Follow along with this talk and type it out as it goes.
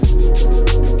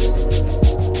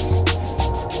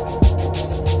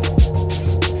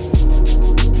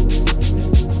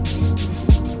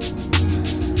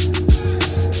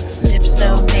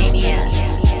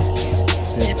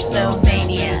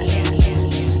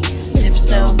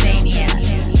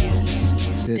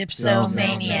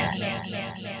Dipsomania.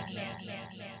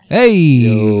 Hey,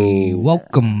 Yo.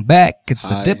 welcome back. It's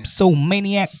Hi. the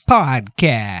Dipsomaniac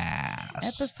Podcast.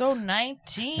 Episode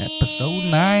 19. Episode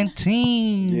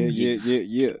 19.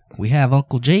 Yeah. We have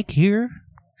Uncle Jake here.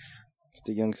 It's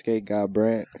the young skate guy,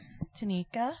 Brent.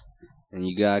 Tanika. And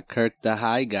you got Kirk the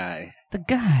high guy. The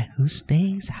guy who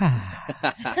stays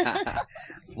high.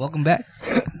 Welcome back.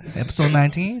 Episode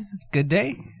 19. Good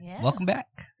day. Yeah. Welcome back.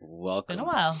 Welcome. Been a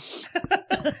while.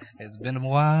 It's been a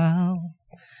while.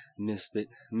 Missed it.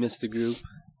 Missed the group.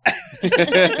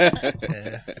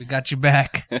 Yeah, we got you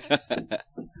back.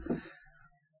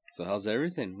 So how's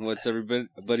everything? What's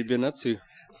everybody been up to?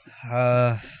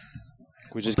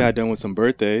 We just got done with some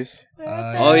birthdays.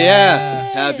 Oh yeah.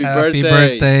 Happy Happy birthday.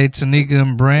 birthday, Tanika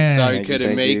and Brand. Sorry Thank you, couldn't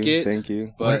thank make you, it. Thank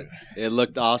you. But it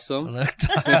looked awesome.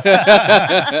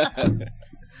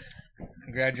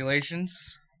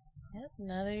 Congratulations. Yep,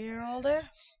 another year older.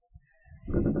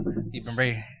 Even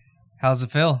Bray, how's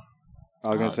it feel? I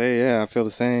was gonna say, yeah, I feel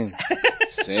the same.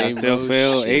 Same I still old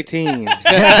feel shit. 18.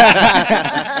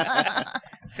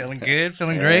 Feeling good?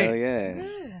 Feeling Hell great?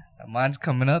 yeah. Mine's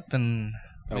coming up in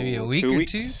maybe a week 2 or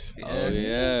weeks. two. Oh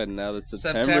yeah, now that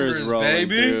September's September's, rolling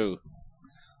baby. through.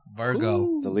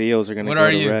 Virgo. The Leos are gonna What go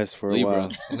are to you? rest for a Libra.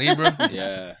 while. Libra?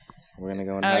 Yeah. We're gonna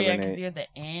go and Oh, yeah, hibernate. because you're the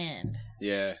end.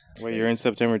 Yeah. Wait, you're in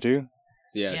September too?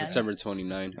 Yeah, Yeah. September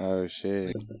 29. Oh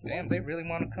shit. Damn, they really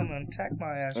want to come and attack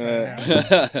my ass right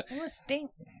now. You must stink.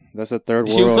 That's a third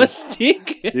You world. must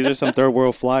stink. These are some third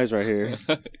world flies right here.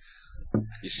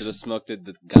 You should have smoked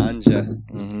the ganja.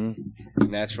 Mm-hmm.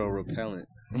 Natural repellent.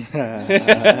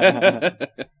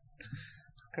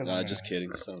 Nah, just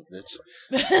kidding. Son of a bitch.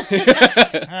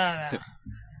 I don't know.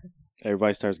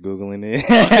 Everybody starts Googling it.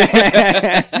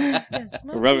 Just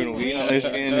smoke Rubbing it. weed on their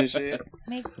skin and shit.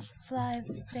 Make flies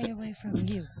stay away from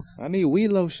you. I need weed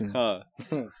lotion. Huh.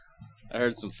 I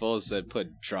heard some fools said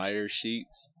put dryer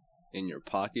sheets in your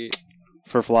pocket.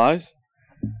 For flies?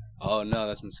 Oh no,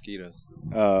 that's mosquitoes.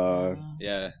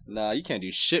 Yeah, nah, you can't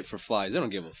do shit for flies. They don't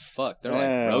give a fuck. They're like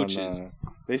hell roaches. nah.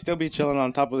 They still be chilling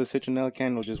on top of the citronella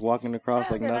candle, just walking across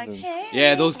like They're nothing. hey.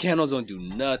 Yeah, those candles don't do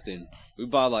nothing. We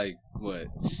bought like what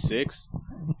 6,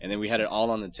 and then we had it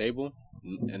all on the table,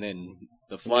 and then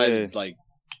the flies Yeah. like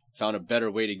found a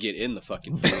better way to get in the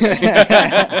fucking food.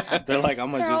 They're like, I'm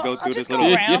gonna just go I'll through just this go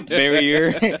little around.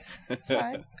 barrier. It's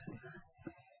fine.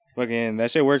 Fucking, that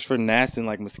shit works for gnats and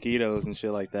like mosquitoes and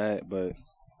shit like that, but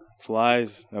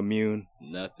flies, immune.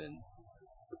 Nothing.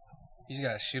 You just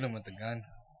gotta shoot him with the gun.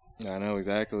 I know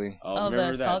exactly. Oh, Oh, the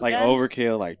remember that? salt Like gun?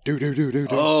 overkill, like do.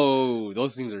 Oh,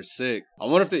 those things are sick. I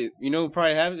wonder if they,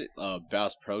 probably have it.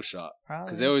 Bass Pro Shop,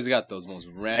 because they always got those most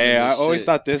random. Hey, I always shit.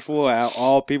 thought this fool,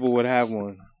 all people would have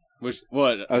one.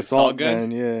 What A salt gun,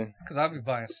 yeah. Because I'll be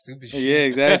buying stupid shit. Yeah,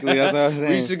 exactly. That's what I was saying.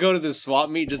 We used to go to the swap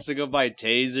meet just to go buy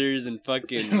tasers and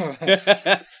fucking. Oh,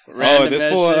 random this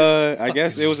ass fool, shit. I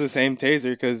guess it was the same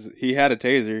taser because he had a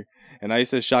taser. And I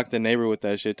used to shock the neighbor with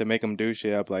that shit to make him do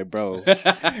shit. I'd be like, bro,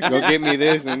 go get me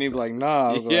this. And he'd be like,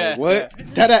 nah. I'd be Yeah. like, what?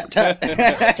 Ta-da-ta.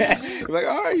 He'd be like,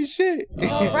 all right, shit.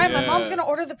 Oh, right, my yeah. mom's gonna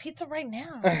order the pizza right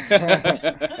now.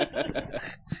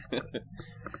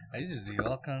 I used to do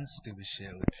all kinds of stupid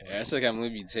shit. Yeah, I still can't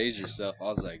believe you tased yourself. I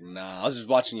was like, nah. I was just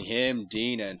watching him,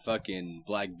 Dean, and fucking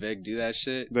Black Vic do that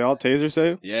shit. They all taser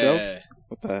self? Yeah.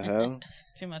 What the hell?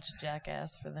 Too much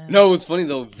jackass for them. No, it was funny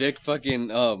though. Vic fucking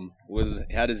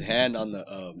had his hand on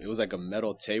the it was like a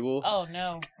metal table. Oh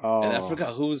no. Oh. And I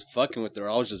forgot who was fucking with her.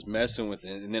 I was just messing with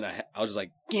it, and then I was just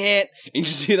like, "Can't!" And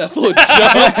you see that full jump.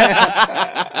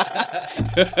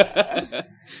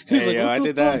 He was Hey, like, yo, "What I the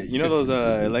did fuck?" that. You know those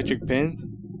electric pins?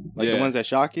 Like the Yeah. ones that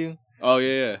shock you? Oh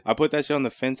yeah, I put that shit on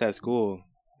the fence at school.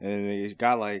 And it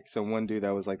got like some one dude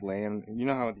that was like laying. You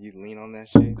know how you lean on that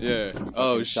shit? yeah.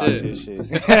 Oh Fucking shot shit. his shit.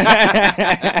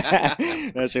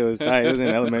 That shit was tight. It was in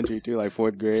elementary too, like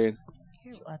 4th grade.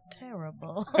 You are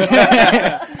terrible.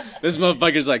 This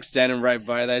motherfucker's like standing right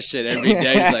by that shit every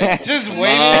day. He's like, Just "Come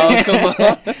waiting. on, come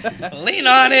on." Lean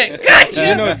on it. Gotcha.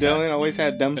 You know Dylan always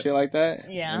had dumb shit like that?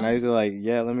 Yeah. And I used to like,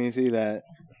 yeah, let me see that.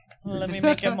 Let me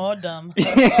make it more dumb.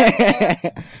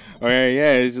 Or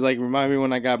yeah, it's just like remind me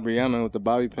when I got Brianna with the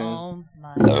bobby pin. Oh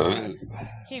my god.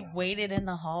 He waited in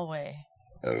the hallway.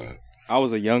 I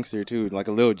was a youngster too, like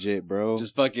a little jit, bro.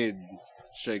 Just fucking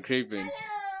straight creeping.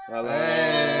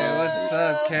 Hey, what's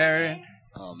up, Karen?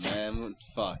 Oh man,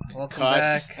 fuck. Welcome Cut.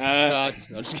 back. Cut.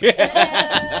 I'm just kidding.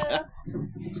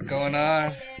 What's going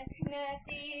on?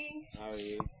 How are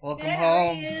you? Welcome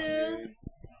home.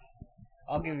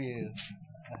 I'll give you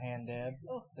a hand dab.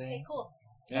 Oh, okay, cool.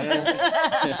 Yes.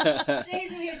 Today's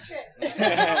gonna be a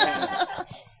trip.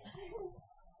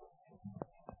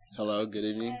 Hello, good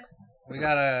evening. We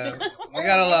got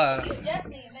a lot. You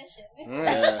definitely miss it.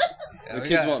 Yeah. Yeah, The we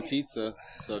kids got- want pizza,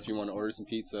 so if you want to order some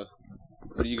pizza,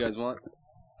 what do you guys want?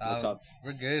 What's up?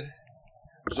 We're good.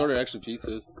 Just order extra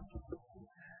pizzas.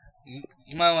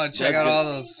 You might want to check That's out all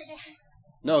good. those.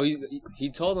 No, he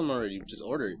told them already. Just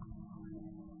order it.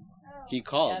 He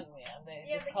called. They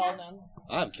Yeah, just the called cash. him.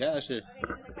 I have cash here.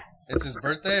 It's his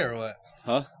birthday or what?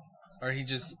 Huh? Or he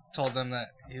just told them that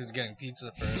he was getting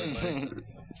pizza for everybody.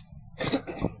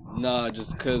 Nah,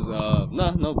 just cause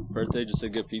no birthday, just a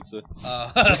good pizza.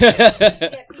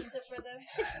 Get pizza for them.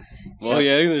 Well,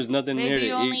 yeah, there's nothing Babe, here do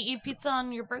you to only eat. eat pizza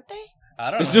on your birthday?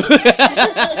 I don't know.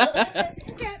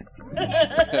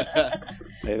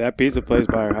 Hey, that pizza place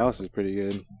by our house is pretty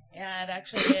good. Yeah, it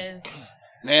actually is.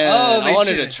 Man, Oh, I they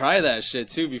wanted cheated. to try that shit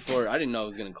too before. I didn't know it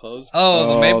was gonna close.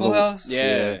 Oh, the Maple the- House?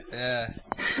 Yeah. Yeah.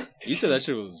 You said that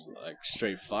shit was like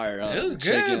straight fire, huh? It was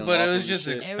Chicken good, and but it waffles was and just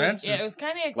shit. expensive. It was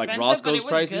kind of Like expensive, Roscoe's but it was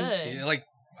prices? good. Yeah, like,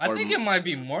 I Or- think it might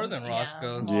be more than Yeah.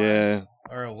 Roscoe's. Yeah,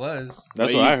 Or it was.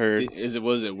 that's Wait, what I heard.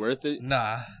 Was it worth it?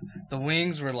 Nah. The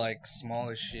wings were like small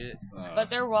as shit.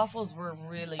 But their waffles were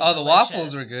really Oh, the delicious.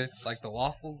 waffles were good. Like the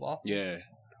waffles. Yeah.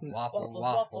 Waffles.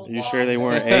 Waffles. You sure they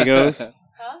weren't Egos?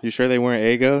 Huh? You sure they weren't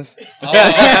Egos? Oh,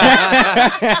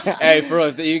 Hey, bro,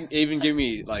 if they even give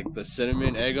me like the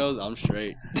cinnamon Eggos, I'm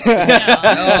straight. no,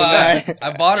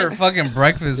 I bought her fucking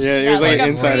breakfast. Yeah, it was like a an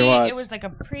insider watch. It was like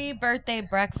a pre-birthday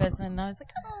breakfast, and I was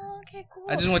like, oh, okay, cool.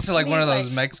 I just went to like And one of he's those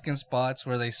like- Mexican spots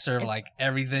where they serve like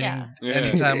everything Yeah.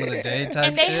 any time of the day type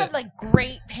And they shit. have like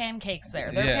great pancakes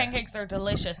there. Their Yeah. pancakes are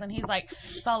delicious. And he's like,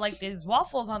 saw like these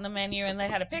waffles on the menu, and they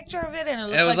had a picture of it, and it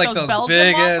looked it was like those Belgian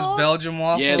big waffles. ass Belgian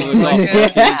waffles. Yeah, those like Like,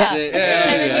 fluffy and shit. Yeah,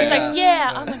 And then he's yeah. like,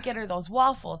 yeah, I'm gonna get her those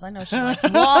waffles. I know she likes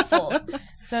waffles.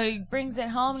 So he brings it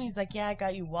home, and he's like, yeah, I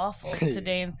got you waffles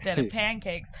today instead of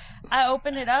pancakes. I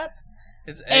open it up,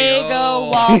 It's Eggo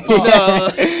Eggo.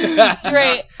 waffle. No.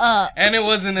 straight up. And it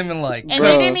wasn't even like. And Bro.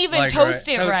 they didn't even like, toast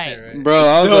it right. Bro,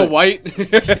 I was Still like,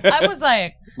 white. I was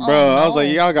like, oh, bro, I was no.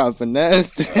 like, y'all got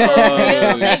finessed. For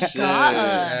real, they shit. got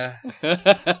us. Yeah.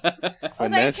 I was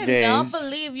Finesse like, I cannot game.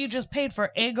 believe you just paid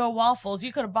for Eggo waffles.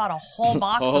 You could have bought a whole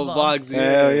box Whole of them. box.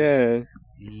 Hell yeah.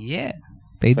 Yeah,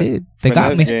 they did. They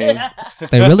got Finesse me. game.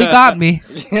 They really got me.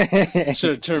 Should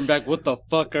have turned back. What the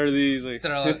fuck are these? Like,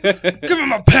 They're like, Give me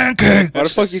my pancake. Why the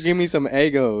fuck you give me some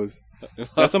Egos?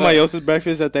 That's somebody else's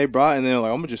breakfast that they brought, and they're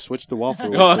like, I'm gonna just switch the waffle.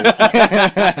 real quick."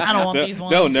 I don't want these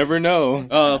ones. They'll never know.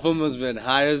 Oh, Foom has been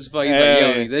high as fuck. He's Hell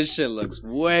like, yo, yeah. this shit looks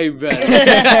way better.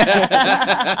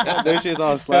 Their shit's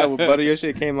all slab with butter. Your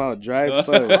shit came out dry as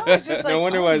I fuck. was just like, No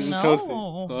wonder why it's no.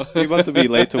 toasted. You about to be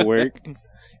late to work.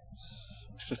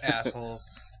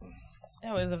 Assholes.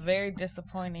 It was a very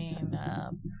disappointing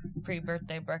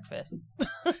pre-birthday breakfast.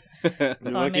 You're I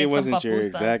lucky made it some wasn't your pupusas.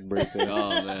 exact birthday.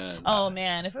 Oh man. Oh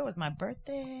man, if it was my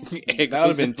birthday, That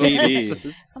would've been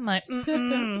TD. I'm like, That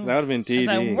mm-mm. would have been I was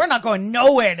like, TD. we're not going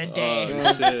nowhere today.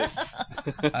 Oh shit.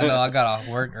 I know I got off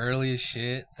work early as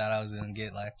shit. Thought I was gonna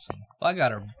get like some. Well, I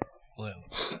got her what,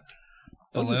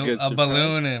 That was a balloon, good a surprise.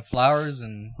 balloon and flowers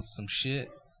and some shit.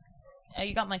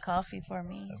 You got my coffee for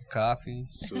me. Coffee.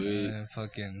 Sweet. And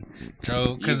fucking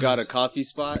drove. You Cause got a coffee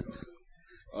spot,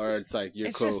 or it's like you're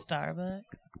It's cool. just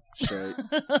Starbucks. Straight.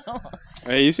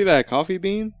 Hey, you see that coffee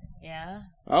bean? Yeah.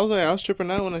 I was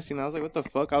tripping out when I seen that. I was like, what the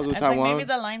fuck? I was I with was like, Taiwan. maybe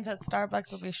the lines at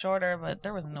Starbucks will be shorter, but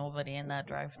there was nobody in that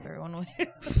drive-through when we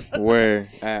Where?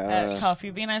 at At, Coffee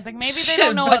Bean. I was like, maybe they shit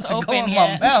don't know about what's to go open in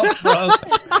yet. my mouth, bro.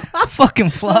 Fucking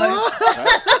flies.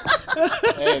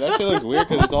 hey, that shit looks weird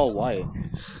because it's all white.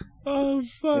 Oh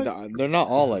fuck. They're not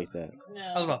all like that.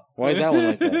 I was like, Why is that one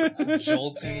like that?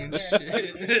 jolting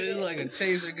shit. Like a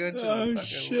taser gun to the Oh fucking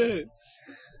shit.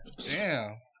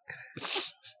 Damn.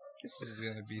 This is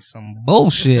gonna be some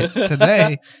bullshit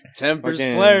today. Tempers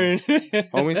Fucking- flaring.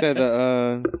 Homie said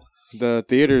the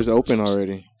theater's open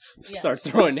already. Start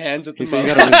throwing hands at the He said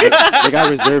mouth. they got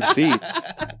reserved seats.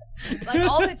 Like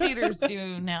all the theaters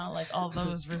do now, like all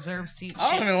those reserved seat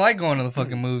I don't shit. even like going to the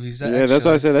fucking movies. Yeah, that's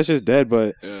why I said that's just dead.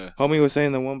 But Yeah. homie was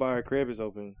saying the one by our crib is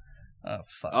open. Oh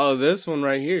fuck. Oh, this one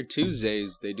right here,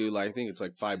 Tuesdays, they do like, I think it's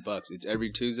like $5. It's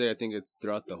every Tuesday. I think it's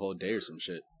throughout the whole day or some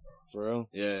shit. For real?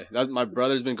 Yeah, that my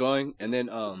brother's been going, and then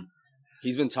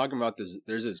he's been talking about this.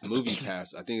 There's this movie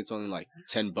pass. I think it's only like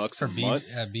 $10 For a month,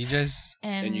 BJ's.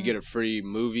 and you get a free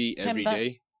movie 10 every bu-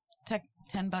 day.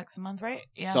 $10 a month, right?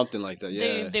 Yeah. Something like that.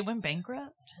 Yeah. They went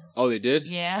bankrupt. Oh, they did.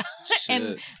 Yeah. Shit.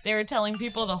 And they were telling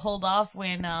people to hold off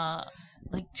when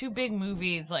like 2 big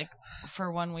movies like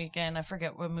for one weekend. I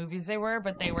forget what movies they were,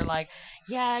 but they were like,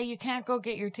 yeah, you can't go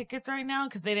get your tickets right now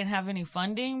because they didn't have any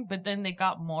funding. But then they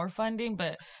got more funding.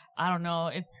 But I don't know.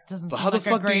 It doesn't. But seem how the like a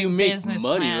fuck do great you make business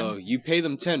money plan. though? You pay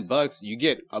them $10, you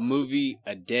get a movie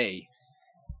a day.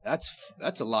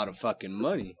 That's a lot of fucking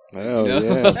money. Hell You know?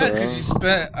 yeah, Yeah, bro. because you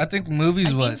spent, I think the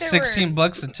movie's I what, think they were-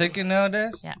 $16 a ticket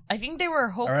nowadays? Yeah, I think they were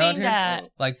Around hoping here? that.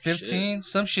 Like 15?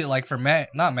 Some shit like for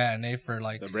not matinee, for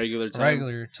like The regular time.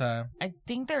 regular time. I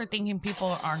think they were thinking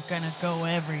people aren't gonna go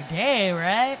every day,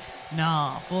 right?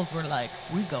 Nah, fools were like,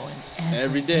 we going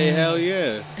Every day, hell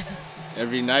yeah.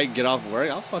 Every night, get off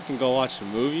work. I'll fucking go watch a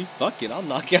movie. Fuck it, I'll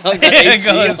knock out the AC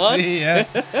Go on. see, yeah.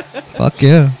 Fuck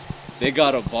yeah. They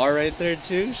got a bar right there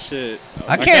too. Shit.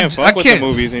 I I can't fuck with the can't-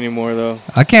 movies anymore though.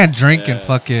 I can't drink and Yeah.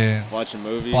 fucking Watch a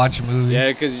movie. watch a movie. Yeah,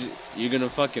 because you're gonna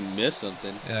fucking miss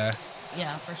something. Yeah.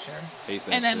 Yeah, for sure. Hate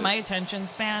that And then shit. my attention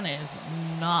span is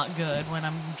not good when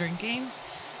I'm drinking,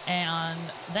 and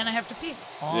then I have to pee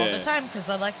all the Yeah. time because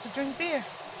I like to drink beer.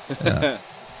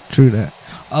 True that.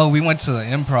 Oh, we went to the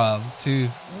improv too.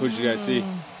 Who'd you guys see?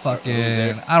 Fucking,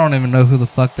 there? I don't even know who the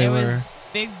fuck they It was were.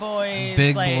 Big Boys,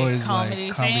 Big like, boys, comedy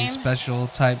like comedy thing. special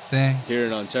type thing. Here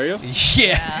in Ontario?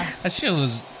 Yeah, that shit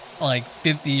was like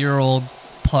 50-year-old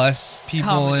plus people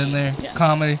Comedy, in there. yeah.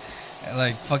 Comedy, and,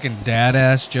 like fucking dad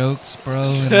ass jokes,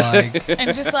 bro, and like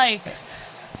And just like,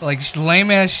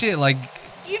 lame ass shit. Like,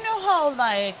 you know how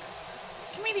like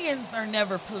comedians are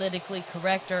never politically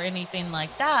correct or anything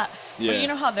like that. Yeah. But you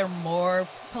know how they're more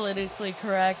politically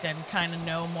correct and kind of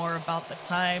know more about the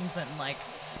times and like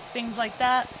things like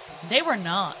that. They were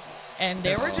not. And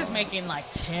they were just making like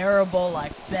terrible,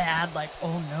 like bad, like,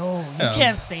 oh no, you Yeah.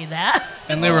 can't say that.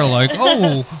 and they were like,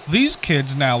 "Oh, these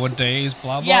kids nowadays,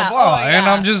 blah blah Yeah, blah," oh, and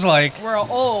yeah. I'm just like, We're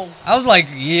old. I was like,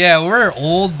 "Yeah, we're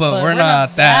old, but we're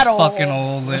not that fucking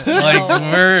old. Like,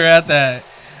 we're at that."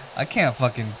 I can't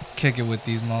fucking kick it with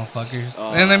these motherfuckers.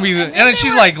 Oh. And then then then they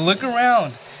she's were- like, "Look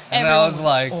around," and I was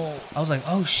Everyone was like,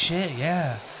 old. "Oh shit,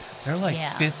 yeah, they're like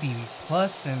Yeah. 50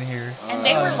 plus in here." And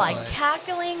they I were was like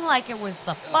cackling like it was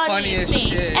the funniest funniest thing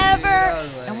shit, ever. dude. I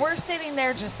was like- And we're sitting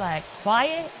there just like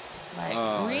quiet. Like,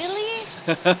 Oh, really?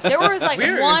 There was like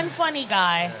Weird. one funny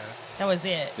guy. That was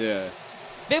it. Yeah.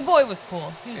 Big Boy was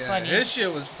cool. He was funny. His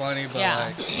shit was funny, but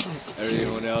Yeah. like,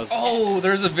 Everyone else. oh,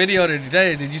 there's a video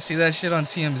today. Did you see that shit on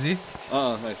TMZ?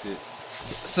 I see it.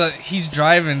 So he's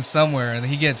driving somewhere and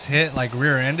he gets hit like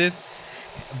rear-ended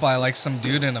by like some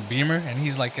dude in a Beamer, and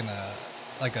he's like in a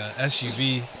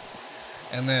SUV,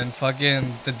 and then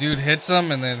fucking the dude hits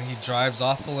him, and then he drives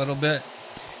off a little bit,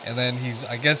 and then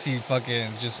I guess he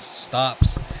fucking just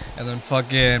stops, and then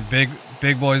fucking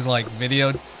big boy's like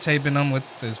videotaping him with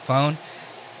his phone.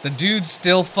 The dude's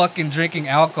still fucking drinking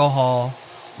alcohol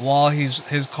while his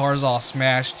car's all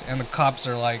smashed, and the cops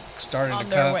are like starting On to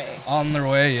their come way. on their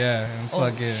way, yeah, and Oh,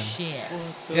 fucking shit.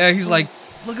 yeah. He's like,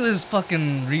 look at this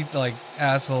fucking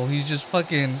asshole. He's just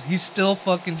fucking. He's still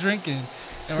fucking drinking,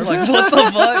 and we're like, what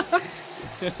the fuck?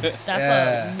 That's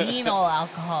Yeah. a mean old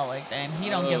alcoholic then. He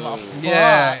don't give a fuck.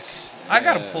 Yeah, I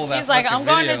gotta pull that. He's like, fucking I'm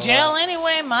going to video jail up.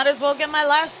 anyway. Might as well get my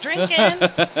last drink in.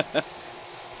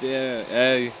 Yeah.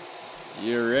 Hey,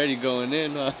 you're already going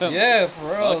in, huh? Yeah, for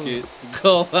real. Fuck it.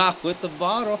 Go out with the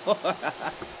bottle.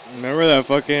 Remember that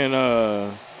fucking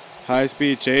high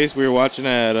speed chase we were watching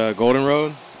at Golden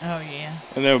Road? Oh, yeah.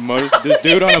 And then this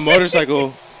dude on a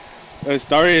motorcycle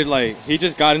started like he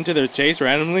just got into their chase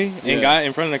randomly and Yeah. got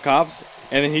in front of the cops,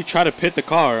 and then he tried to pit the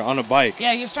car on a bike.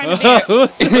 Yeah, he was trying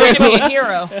to be a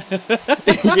hero.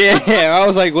 Yeah, I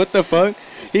was like, what the fuck?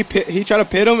 He tried to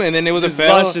pit him, and then it was Just a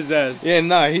fail. launched his ass. Yeah,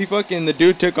 nah, the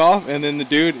dude took off, and then the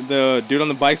dude on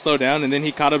the bike slowed down, and then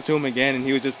he caught up to him again, and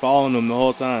he was just following him the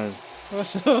whole time.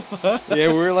 What's up? Yeah,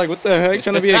 we were like, what the heck?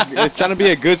 Trying to be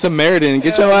a good Samaritan.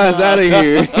 Get your ass out of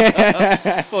here.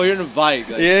 Oh, you're in a bike.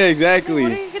 Like, Yeah, exactly.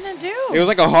 What are you going to do? It was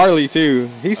like a Harley too.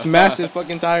 He smashed his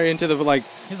fucking tire into the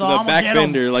He's the all, "I'ma back get 'em."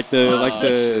 fender, like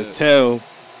the shit. tail.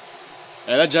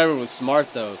 Hey, that driver was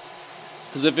smart though,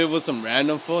 because if it was some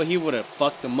random fool, he would have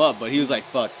fucked him up. But he was like,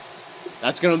 "Fuck,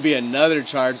 that's gonna be another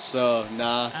charge." So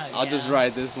nah, I'll just yeah.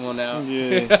 ride this one out.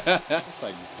 Yeah. It's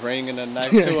like bringing a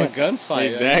knife to a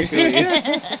gunfight.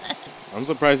 Exactly. I'm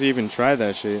surprised he even tried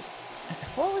that shit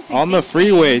What was he on the thinking?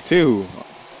 freeway too.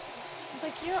 It's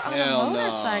like, you're on Hell a no.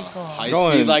 motorcycle. High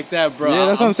Going- speed like that, bro. Yeah,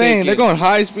 that's what I'm saying. They're thinking going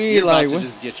high speed, You're like about to what?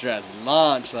 just get your ass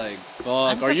launched, like fuck,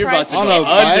 I'm or you're about to surprised go on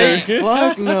a under.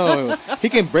 bike? Fuck no. He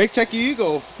can brake check you. You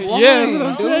go flying. Yeah, that's what I'm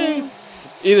dude. saying.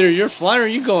 Either you're flying or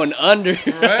you going under.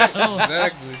 Right?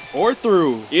 Exactly. Or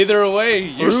through. Either way,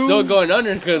 you're Through? still going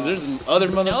under because there's other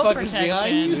motherfuckers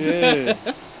behind you. protection.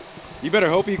 Yeah. You better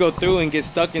hope you go through and get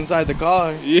stuck inside the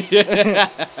car. Yeah.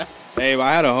 Hey,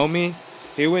 I had a homie.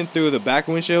 He went through the back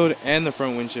windshield and the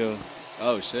front windshield.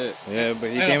 Oh shit. Yeah, but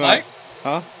he On a came bike?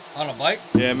 out. Huh? On a bike?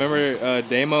 Yeah, remember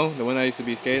Damo, the one that used to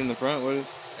be skating in the front with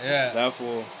us? Yeah. That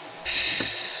fool.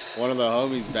 One of the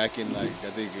homies back in like I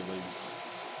think it was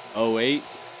 08.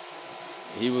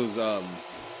 He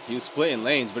was splitting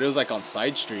lanes, but it was like on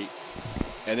side street.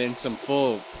 And then some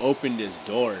fool opened his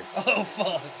door. Oh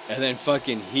fuck. And then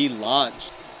fucking he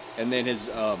launched. And then his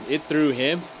it threw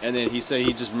him, and then he said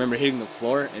he just remembered hitting the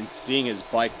floor and seeing his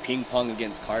bike ping pong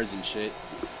against cars and shit.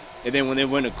 And then when they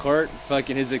went to court,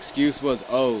 fucking his excuse was,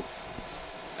 oh,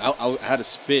 I had to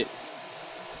spit.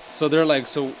 So they're like,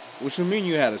 so what you mean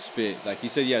you had to spit? Like you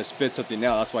said you had to spit something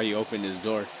out, that's why you opened his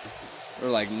door. We're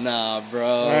like, nah,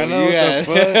 bro. I know you what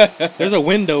the fuck. There's a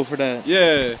window for that.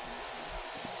 Yeah.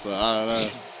 So I don't know.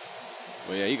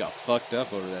 But yeah, he got fucked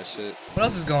up over that shit. What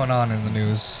else is going on in the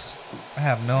news? I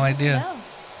have no idea. No.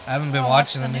 I haven't been Don't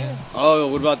watching watch the the news. news. Oh,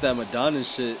 what about that Madonna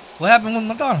shit What happened with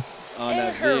Madonna? on Hey,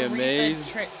 that her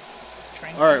VMAs?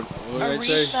 Or What did I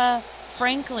say? Aretha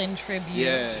Franklin tribute.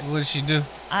 Yeah. What did she do?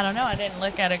 I don't know. I didn't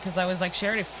look at it because I was like, she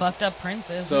already fucked up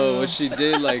Princess. So what she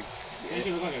did, like,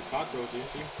 She looked like a cockroach, didn't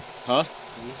she? huh?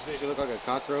 Did you say she looked like a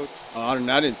cockroach? Oh, I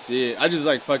didn't see it. I just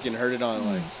like fucking heard it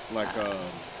on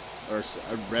I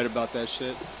read about that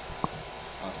shit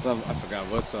on some, I forgot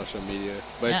what social media,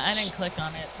 but Yeah, I didn't click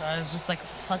on it, so I was just like,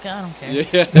 fuck it, I don't care.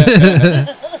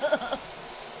 Yeah.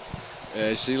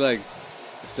 Yeah, she like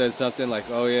said something like,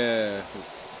 oh yeah,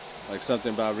 like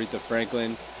something about Aretha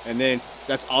Franklin, and then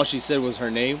that's all she said was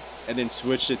her name, and then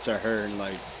switched it to her and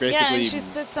like basically. Yeah, and she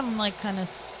said some like kind of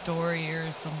story or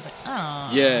something. I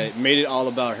don't know. Yeah, it made it all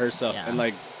about herself, Yeah. and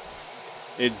like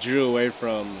it drew away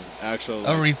from actual.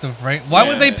 Like, Aretha Franklin. Why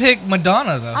would they Yeah. pick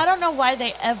Madonna though? I don't know why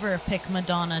they ever pick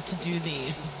Madonna to do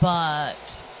these, but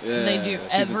they do she's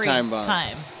a every time bomb.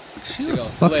 time. She's She a gonna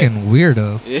flip. fucking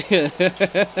weirdo.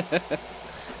 Yeah.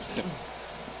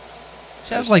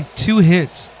 She has like 2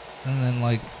 hits, and then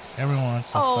like everyone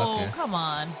wants to Oh, fuck her. come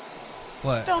on.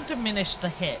 What? Don't diminish the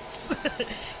hits.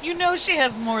 You know she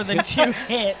has more than 2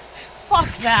 hits. Fuck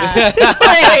that.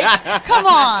 Like, come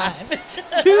on.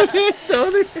 2 hits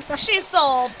only. She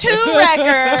sold 2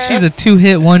 records. She's a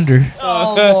 2-hit wonder.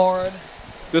 Oh, Lord.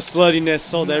 The sluttiness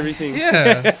sold everything.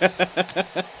 Yeah.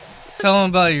 Tell them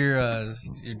about your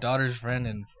daughter's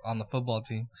friend on the football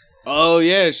team. Oh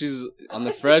yeah, she's on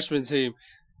the freshman team,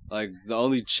 like the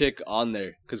only chick on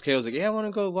there. Cause Kate was like, "Yeah, I want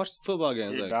to go watch the football game." I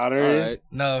was Your like, daughter "All is? right."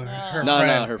 No, No. her No,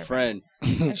 friend. her friend.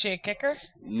 Is she a kicker?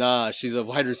 Nah, she's a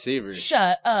wide receiver.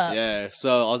 Shut up. Yeah.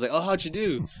 So I was like, "Oh, how'd you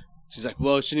do?" She's like,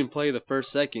 "Well, she didn't play the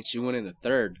first second. She went in the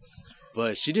third,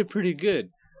 but she did pretty good.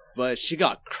 But she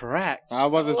got cracked." I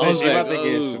was about to I say was she about like, to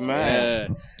get "Oh, smacked.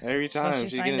 yeah." Every So time she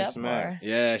she's signed getting up smacked. for.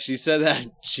 Yeah, she said that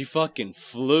she fucking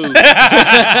flew.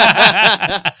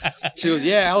 She goes,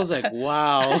 "Yeah." I was like,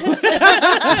 "Wow."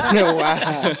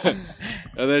 Wow.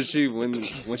 And then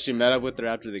when she met up with her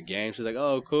after the game, she's like,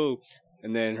 "Oh, cool."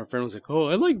 And then her friend was like, "Oh,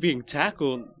 I like being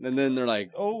tackled." And then they're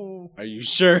like, Oh. "Are you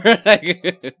sure?" They're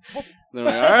like, "All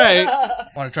right,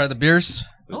 Want to try the beers?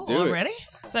 let's Oh, do it." already?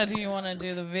 So do you want to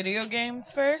do the video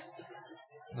games first?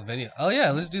 The video. Oh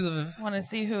yeah, let's do the Want to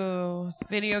see whose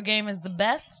video game is the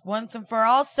best? Once and for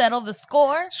all, settle the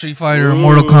score. Street Fighter or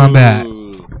Mortal Kombat.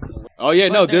 Ooh. Oh yeah,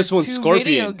 no, But this there's one's 2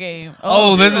 video Scorpion. game.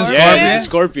 Oh, this is Yeah, Scorpion? this is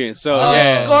Scorpion. So So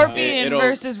yeah, Scorpion it'll-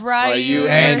 versus Ryu. Ryu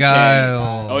And Okay.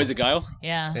 Guile. Oh, is it Guile?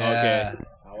 Yeah. Yeah. Okay.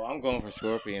 Oh, well, I'm going for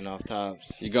Scorpion off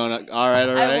tops. You going? All right,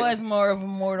 all right. I was more of a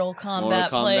Mortal Kombat,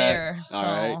 Kombat. player, so All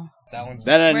right. That one's.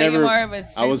 Then I were you never. more of a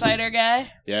Street wasn't- Fighter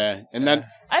guy? Yeah, and then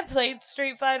I played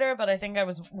Street Fighter, but I think I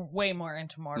was way more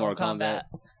into Mortal Mortal Kombat.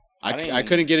 I didn't I even-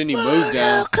 couldn't get any moves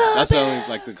down. Mortal That's the only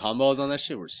like the combos on that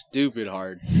shit were stupid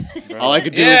hard. Bro. All I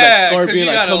could do Yeah, was 'cause like you Scorpion,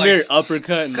 like gotta, come like, here,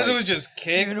 uppercut, and Because like, it was just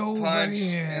kick, Get over punch.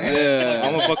 here. Yeah.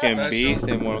 I'm a fucking Special. beast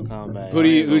in Mortal Kombat.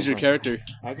 Who's your character?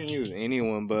 I can use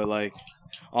anyone, but like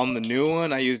on the new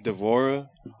one, I use Devora.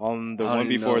 On the I don't one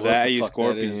even know before what that, I the use fuck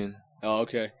that is. Scorpion. Oh,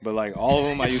 okay. But like all of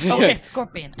them, I use Okay,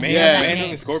 Scorpion. I know Yeah. that mainly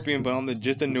name. Scorpion. But on the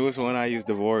newest one, I use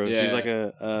Devora. Yeah.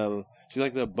 She's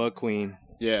like the bug queen,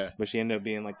 Yeah. but she ended up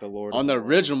being like the lord. On of the War.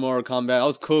 original Mortal Kombat, I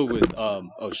was cool with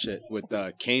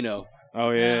Kano.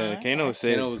 Oh yeah, Kano was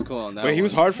sick. Kano was cool on that. But he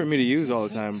was one. hard for me to use all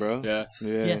the time, bro. Yeah,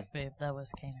 Yeah. Yes, babe, that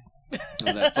was Kano.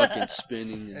 and that fucking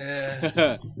spinning.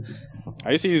 Yeah.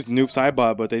 I used to use Noob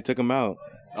Saibot, but they took him out.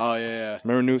 Oh yeah.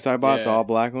 Remember Noob Saibot, Yeah. the all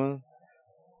black one?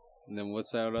 And then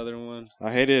what's that other one?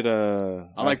 I hated. I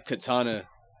like Katana.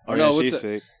 Oh Or yeah, no, what's she's the,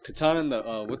 sick. Katana and the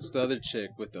what's the other chick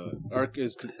with the arc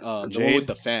is the one Jade? with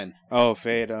the fan. Oh,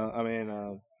 Fade.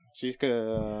 She's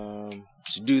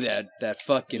Should do that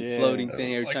fucking Yeah. floating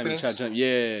thing every Like time you this? try to jump.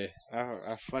 Yeah.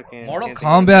 I fucking Mortal can't think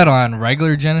of Kombat on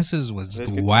regular Genesis was There's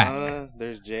whack. Katana,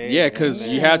 there's Jade. Yeah, and because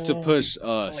then- you have to push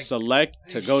select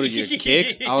to go to your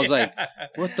kicks. I was like,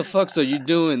 what the fuck? So you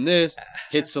doing this?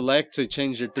 Hit select to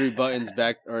change your 3 buttons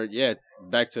back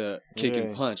to kick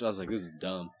and Yeah. punch. I was like, this is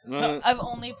dumb. So I've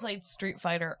only played Street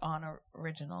Fighter on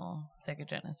original Sega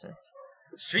Genesis.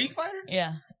 Street Fighter?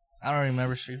 Yeah. I don't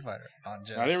remember Street Fighter on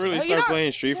Genesis. I didn't really Oh, you start don't-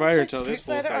 playing Street you don't Fighter play until Street this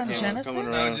full Fighter start on coming Genesis?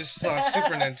 around. No, just on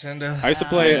Super Nintendo. I used to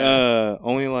play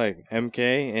only like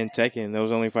MK and Tekken.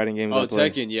 Those were only fighting games. Oh, I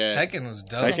played. Tekken, yeah. Tekken was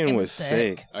dope. Tekken Tekken was was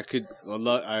sick. sick. I could.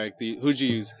 Who'd you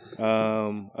use?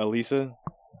 Elisa,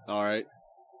 All right.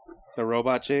 the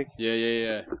robot chick,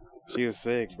 Yeah. she was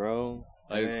sick, bro.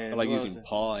 I And like who using else?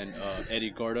 Paul and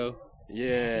Eddie Gordo. Yeah,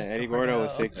 Eddie Gordo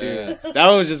was sick too. Yeah. That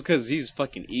was just because he's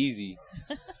fucking easy.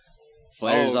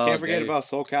 Flares all can't forget day. about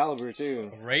Soul Calibur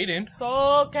too. Raiden.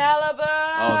 Soul Calibur!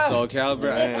 Oh, Soul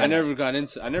Calibur. I Yeah. never got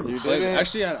into. I never You played. didn't?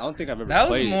 Actually, I don't think I've ever That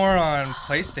was played. more on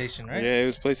PlayStation, right? Yeah, it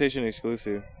was PlayStation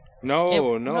exclusive. No, it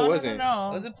wasn't.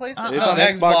 No. Was it PlayStation? It's No, on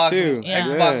Xbox too. Yeah.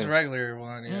 Xbox Yeah. regular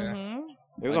one, yeah. Mm-hmm.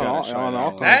 It was I on gotta all, try on that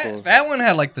all one. consoles. That one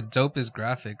had like the dopest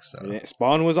graphics. So. Yeah,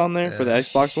 Spawn was on there for the Yeah.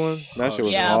 Xbox one. That Oh, shit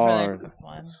was Yeah, hard. for the Xbox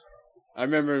One. I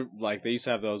remember like they used to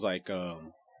have those like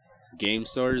game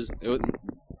stores. It was,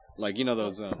 like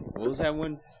those what was that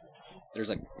one? There's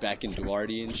like back in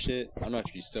Duarte and shit. I don't know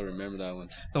if you still remember that one.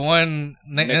 The one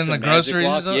Next in to the Magic grocery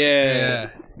Block? store? Yeah.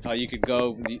 How you could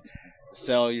go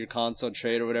sell your console,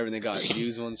 trade or whatever, and they got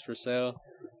used ones for sale.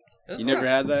 It was You never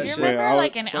had that Do you shit? Wait, remember, I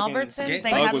like, was in fucking- Albertsons,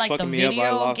 they Bug had, was like, the fucking me up, I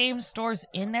video lost- game stores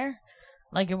in there?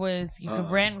 Like, it was, you could Uh-uh.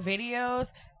 rent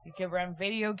videos, you could rent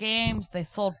video games, they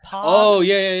sold pogs. Oh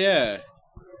yeah.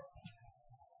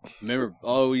 Remember?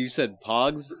 Oh, you said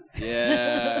Pogs?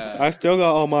 Yeah. I still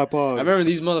got all my paws. I remember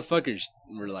these motherfuckers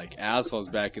were like assholes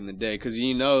back in the day because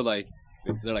like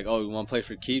they're like, oh, you want to play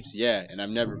for keeps? Yeah, and I've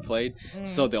never played, Mm.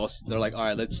 so they're like, all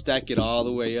right, let's stack it all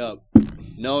the way up,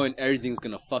 knowing everything's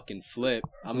gonna fucking flip.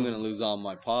 I'm gonna lose all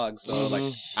my pogs, so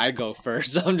like I go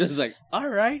first. I'm just like, all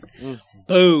right,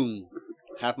 boom,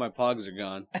 half my pogs are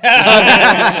gone.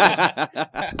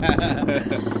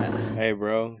 Hey,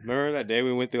 bro. Remember that day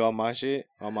we went through all my shit?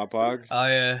 All my pogs? Oh,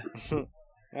 yeah.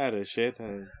 I had a shit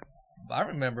ton. I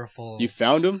remember full. You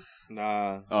found them?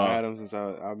 Nah. Oh. I had them since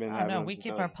I've been I having don't know, them we since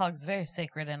keep I our was- pogs very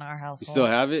sacred in our You household. still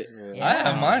have it? Yeah. I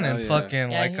have mine in Oh, yeah.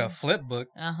 fucking Yeah, like he- a flip book.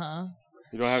 Uh-huh.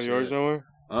 You don't have yours Shit. no more?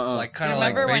 Like Do kind you of like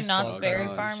remember when baseball Knott's Berry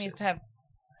cards. Farm used to have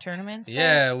tournaments? there?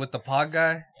 Yeah, with the pod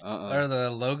guy Uh-uh. or the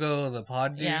logo of the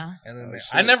pod dude. Yeah. And then Oh,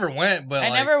 I shit. never went, but I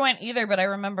like, never went either, but I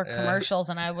remember Yeah. commercials,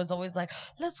 and I was always like,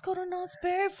 let's go to Knott's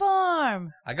Berry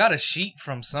Farm. I got a sheet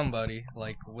from somebody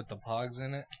like with the pogs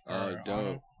in it. Oh, or on dope.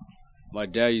 'em. My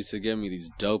dad used to give me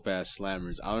these dope ass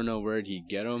slammers. I don't know where'd he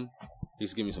get them. He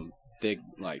used to give me some thick,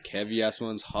 like heavy ass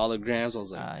ones, holograms. I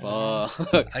was like,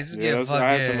 fuck. I used to Yeah, get those, I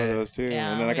had some of fucking. those too.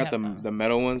 Yeah, and then I we got have some. the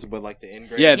metal ones, but like the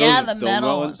engraved. Yeah, Yeah, those the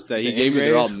metal ones that he The gave me,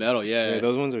 they're all engraved? metal. Yeah. Yeah,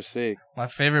 those ones are sick. My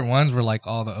favorite ones were like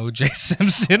all the OJ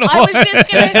Simpson. I was just going to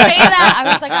say that.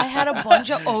 I was like, I had a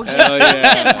bunch of OJ Hell Simpson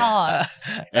yeah.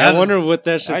 pogs. And I wonder what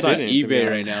that shit's I on didn't, to be eBay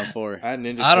honest. right now for. I had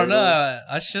Ninja I don't know. Turtles,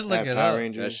 I should I look had it Power up.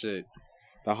 Rangers, That shit.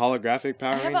 the holographic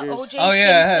Power I have Rangers. an OJ Oh, yeah,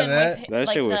 I had Simpson that. with That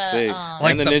like shit was the, sick.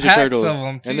 Like And the the Ninja packs Turtles. of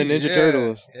them too. And the Ninja yeah.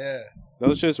 Turtles. Yeah.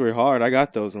 Those shits were hard. I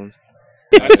got those ones.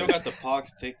 I still got the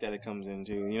Pogs tick that it comes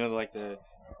into. You know, like the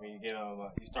when you get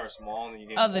you start small and then you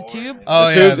get Oh, the more, tube? and- Oh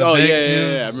The yeah, tubes? the Oh, big yeah, yeah, tubes.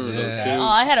 yeah, I remember those yeah. tubes. Oh,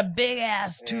 I had a big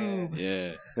ass tube.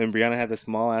 Yeah. Then Brianna had the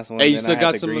small ass one. Hey, you then still I had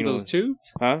got the some of green those one.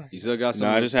 tubes? Huh? You still got some?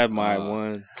 No, of I those? just have my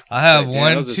one. I have Like, damn,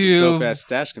 one those are some tube. dope ass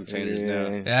stash containers now.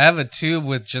 Yeah, I have a tube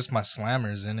with just my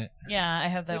slammers in it. Yeah, I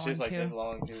have that It's one just like too. this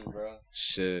long too, bro.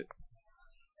 Shit.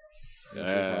 That's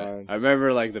just hard. I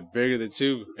remember like the bigger the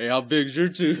tube. Hey, how big's your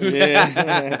tube?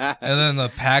 Yeah. And then the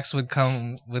packs would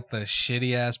come with the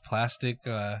shitty ass plastic,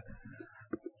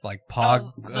 like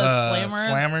pog Oh, the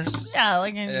slammers. Yeah,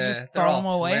 like you Yeah, just they're throw all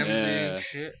them away. flimsy Yeah. and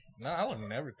shit. No, I would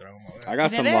never throw them away. I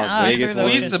got You some did it? Las Oh, I Vegas threw we those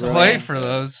ones. used to shits bro. play away. for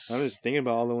those. I'm just thinking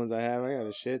about all the ones I have. I got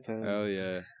a shit ton. Oh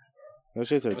yeah. Those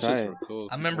shits are Those shits tight. were cool.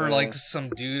 I remember Yeah. like some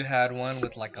dude had one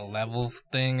with like a level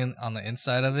thing on the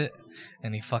inside of it,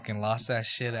 and he fucking lost that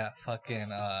shit at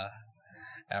fucking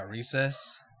at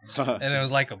recess. And it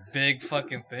was like a big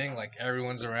fucking thing, like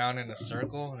everyone's around in a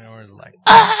circle, and it was like,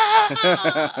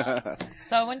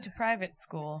 So I went to private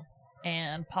school,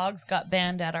 and Pogs got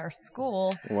banned at our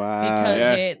school Wow. because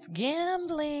yeah. it's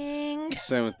gambling.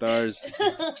 Same with ours.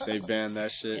 They banned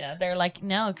that shit. Yeah, they're like,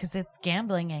 no, because it's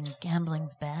gambling, and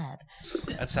gambling's bad.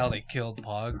 that's how they killed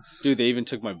Pogs. Dude, they even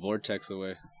took my vortex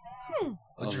away.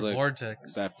 I What's was your like,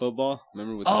 vortex? that football.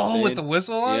 Remember with With the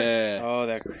whistle on? yeah. Oh,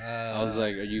 that I was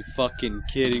like, are you fucking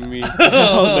kidding me?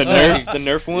 the Sorry.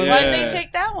 Nerf one. Yeah. Why'd they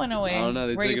take that one away? I don't know,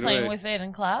 they Were took you it playing away. with it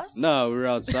in class? No, we were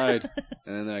outside,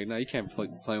 and then they're like, no, you can't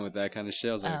playing with that kind of shit.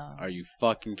 I was like, Oh. are you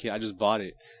fucking kidding? I just bought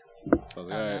it. So I was Oh,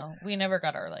 like, all right. no. We never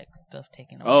got our like stuff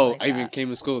taken away. Oh, like I even that. came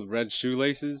to school with red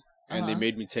shoelaces, and they Uh-huh.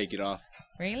 made me take it off.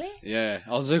 Really? Yeah,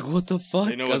 I was like, what the fuck?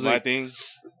 You know I what's was my like, thing?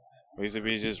 We used to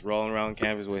be just rolling around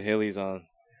campus with hillies on.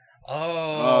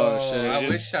 Oh, shit. I It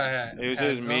was wish I had. It was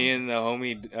had just some. me and the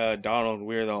homie Donald.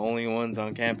 We were the only ones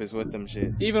on campus with them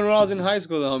shit. even when I was in high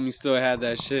school, the homie still had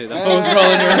that shit. That fool was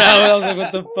rolling around. I was like,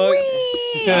 what the fuck?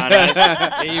 Nah,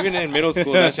 nah, even in middle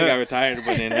school, that shit got retired.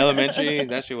 But in elementary,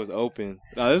 that shit was open.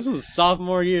 No, this was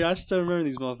sophomore year. I still remember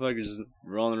these motherfuckers just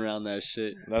rolling around that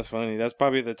shit. That's funny. That's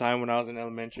probably the time when I was in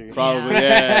elementary. Probably,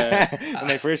 yeah. When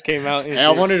they first came out. and Hey, I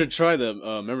shit. wanted to try the,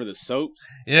 remember the soaps?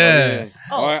 Yeah.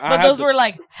 Oh, I but had those the- were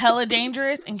like hella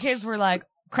dangerous, and kids were like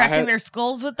cracking had- their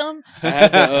skulls with them.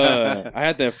 I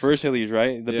had the first hillies,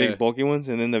 right? The Yeah. big bulky ones,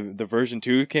 and then the version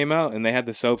 2 came out, and they had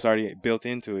the soaps already built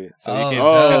into it. So Oh, you can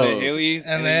dope. have the hillies,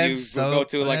 And and then then you would go soap,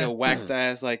 to like yeah. a waxed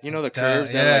ass, like you know the Duh,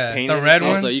 curves that yeah. like painted. The red and shit?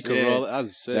 ones? Also, you could Yeah. roll it. That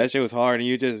was sick. That shit was hard, and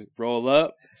you just roll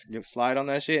up, slide on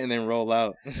that shit, and then roll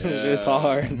out. It's just Yeah.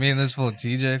 hard. Me and this fool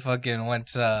TJ fucking went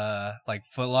to like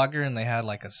Foot Locker and they had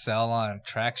like a sale on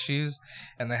track shoes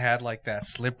and they had like that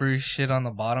slippery shit on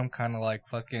the bottom, kind of like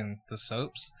fucking the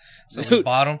soaps. So we Dude.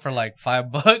 bought them for like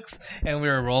 $5 and we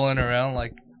were rolling around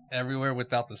like everywhere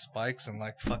without the spikes and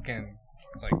like fucking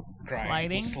like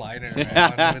sliding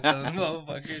around with those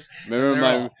motherfuckers. Remember They're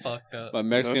my all fucked up. my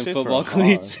Mexican shits football were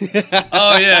clicks?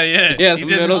 Oh yeah, yeah. Yeah, You the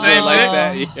did the middles same were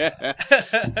like thing? that.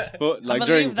 Yeah. Well, I like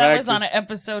during believe that practice. was on an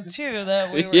episode 2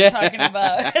 that we were Yeah. talking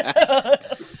about.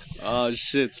 Oh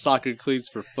shit, soccer cleats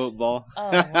for football. Oh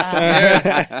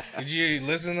wow! Did you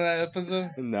listen to that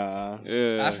episode? Nah.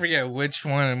 Yeah. I forget which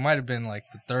one. It might have been like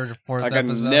the third or fourth Like I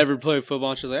episode. never played football.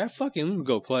 And she was like, "Ah, fuck it, let me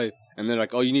go play." And they're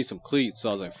like, "Oh, you need some cleats." So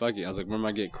I was like, "Fuck it." I was like, "Where am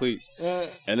I get cleats?"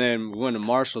 And then we went to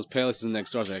Marshall's. Payless is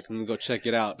next door. I was like, "Let me go check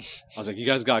it out." I was like, "You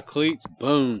guys got cleats?"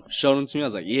 Boom, showed them to me. I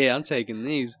was like, "Yeah, I'm taking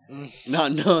these,"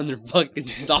 not knowing they're fucking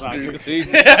soccer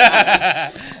cleats.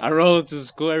 I rolled to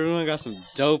school. Everyone got some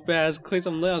dope ass cleats.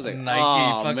 I'm lit. I was like, Nike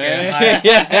 "Oh fucking man, high,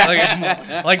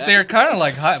 yeah, like they're kind of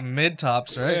like hot mid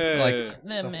tops, right? Yeah. Like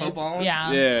The mids, football one?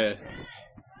 yeah. yeah."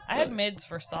 I had mids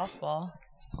for softball.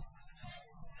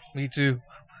 me too,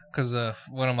 because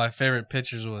one of my favorite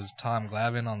pitchers was Tom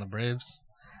Glavine on the Braves,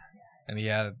 and he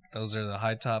had those are the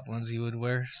high top ones he would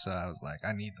wear. So I was like,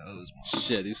 I need those.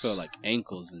 Shit, these felt like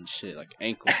ankles and shit, like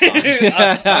ankle socks.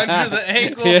 Under the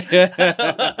ankle.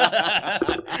 Yeah.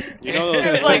 You know those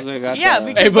It's like, those that got yeah, the-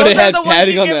 because Hey, but those it are had the ones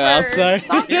padding you on get the for outside.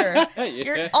 Soccer.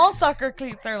 Yeah. All soccer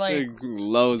cleats are like,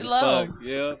 Low as Low. fuck.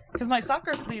 Yeah. because my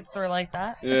soccer cleats are like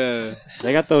that. Yeah.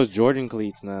 They got those Jordan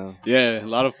cleats now. Yeah. A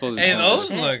lot of fools. Hey, those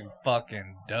Shit. look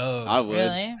fucking dope. I would.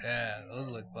 Really? Yeah, those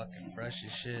look fucking fresh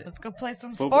as shit. Let's go play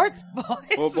some Football- sports,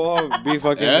 boys. Football be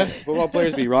fucking. Yeah? Football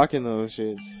players be rocking those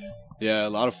shits. Yeah, a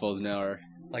lot of fools now are.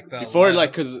 Like the Before,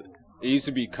 like, cause it used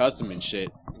to be custom and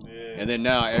shit, and then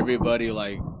now everybody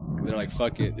like they're like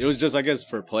fuck it. It was just I guess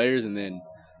for players, and then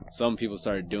some people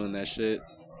started doing that shit,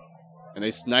 and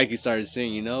Nike started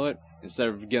saying, you know what? Instead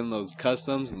of getting those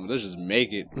customs, let's just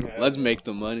make it. Let's make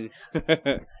the money.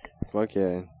 Fuck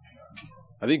yeah.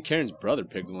 I think Karen's brother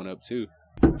picked one up too.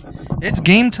 It's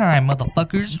game time,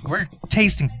 motherfuckers. We're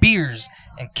tasting beers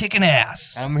and kicking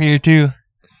ass. I'm here too.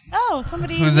 Oh,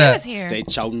 somebody Who's new that? is here.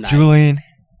 State show night. Julian.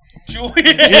 Julian.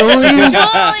 You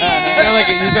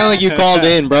sound like you called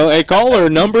in, bro. Hey, caller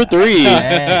number 3.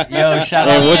 Hey, yo, shout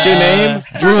Hey, out. what's your name?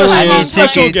 I Julian. need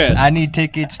Special tickets. guest. I need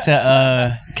tickets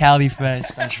to Cali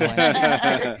Fest. I'm just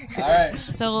playing. All right,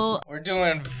 So, we're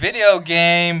doing video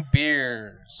game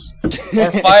beers.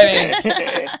 We're fighting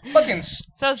fucking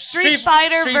Street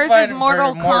Fighter versus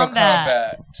Mortal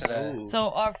Kombat. today. So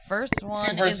our first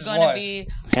one versus is going to one. be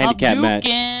Handicap match.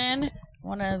 Hadouken,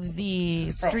 one of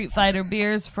the Street Fighter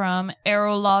beers from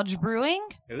Arrow Lodge Brewing.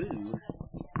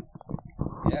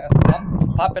 Yeah,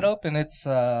 pop it open. It's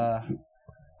I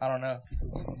don't know.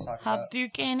 Talk about-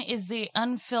 Hadouken is the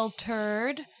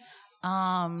unfiltered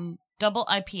double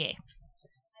IPA.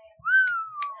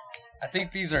 I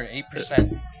think these are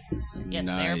 8%. Yes,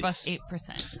 they are both Nice.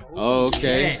 8%.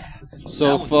 Okay.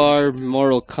 So far,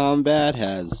 Mortal Kombat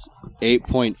has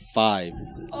 8.5.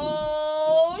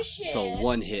 Oh shit! So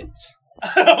one hit.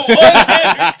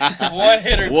 One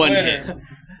hit or One quitter.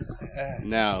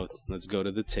 Now let's go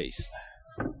to the taste.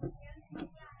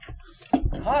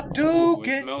 Ooh,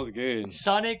 it smells good.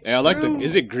 Sonic. Hey, I like the.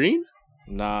 Is it green?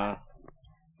 Nah.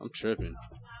 I'm tripping.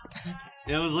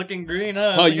 It was looking green,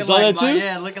 huh? Oh, you Looking saw like that too?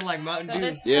 Yeah, looking like Mountain So Dew.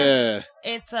 this- Yeah.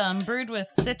 It's brewed with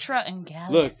Citra and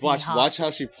Galaxy. Look, watch hops.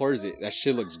 how she pours it. That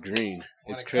shit looks green.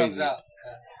 When It's it comes crazy. out.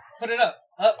 Yeah. Put it up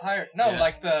higher. No, Yeah.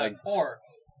 like the Like- pour.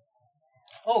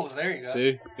 Oh, there you go.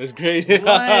 See? That's great.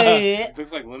 It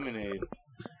looks like lemonade.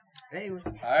 All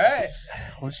right,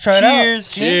 let's try it Cheers.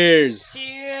 Cheers.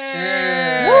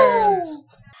 Cheers. Woo!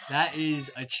 That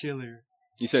is a chiller.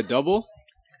 You said double?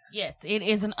 Yes, it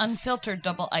is an unfiltered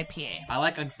double IPA. I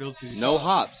like unfiltered. No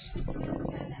hops.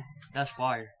 That's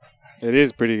fire. It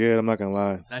is pretty good. I'm not gonna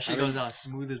lie. That shit goes out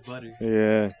smooth as butter.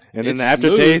 Yeah, and then It's the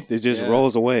aftertaste, smooth. it just Yeah.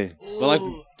 rolls away. But like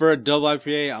for a double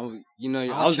IPA, I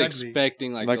was chug these.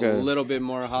 expecting like Like a a- little bit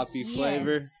more hoppy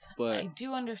flavor, Yes, but I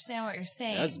do understand what you're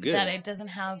saying. That's good. That it doesn't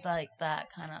have like that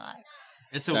kind of like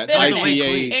It's a That it's a bitterness. way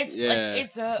IPA quick. It's yeah. like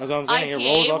it's a That's what I'm saying, it IPA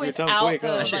rolls off your tongue without quick,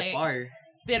 huh? the That shit like fire.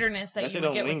 bitterness that That you shit would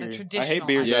don't get with linger. a I traditional. hate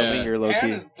beers Yeah. that linger low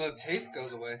key. And the taste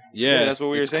goes away. yeah, that's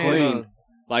what we were it's saying. clean. huh?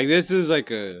 Like this is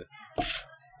like a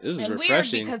this is and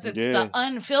refreshing. weird because it's Yeah. the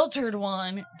unfiltered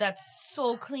one that's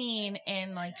so clean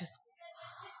and like just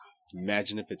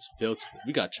Imagine if it's filtered.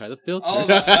 We gotta try the filter. Oh, and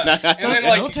then,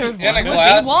 like, filtered in a one would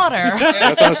glass. be water.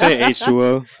 That's why I say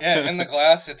H2O. Yeah, in the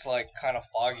glass, it's like kind of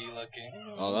foggy looking.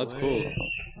 Oh, that's cool.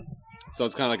 So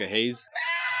it's kind of like a haze.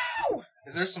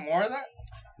 Is there some more of that?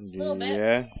 Little bit.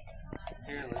 Yeah.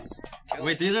 Here, let's. kill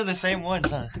Wait, it. these are the same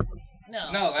ones, huh? No,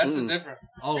 No, that's a Mm. different.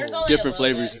 Oh, There's only Different a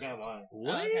little flavors. bit.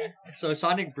 what? Okay. So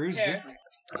Sonic Brew's Here. different.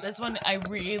 This one I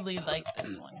really like.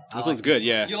 This one. This one's good.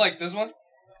 Yeah, You like this one?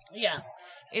 Yeah,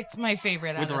 it's my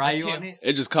favorite. With out Ryu of the on two. it?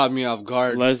 it just caught me off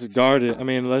guard. Let's guard it. I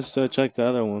mean, let's check the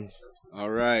other ones. All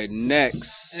right,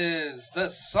 next. Is the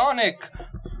Sonic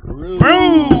Brew. Brew.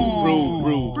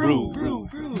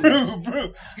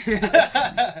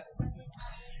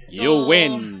 You So,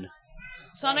 win.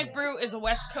 Sonic Brew is a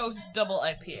West Coast double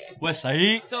IPA. West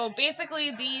Side? So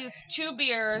basically, these two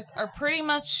beers are pretty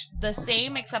much the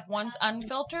same, except one's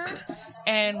unfiltered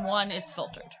and one is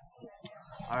filtered.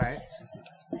 Alright.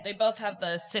 They both have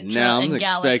the Citra Now I'm and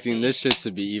expecting Galaxy. this shit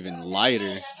to be even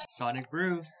lighter. Sonic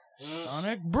Brew.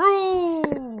 Sonic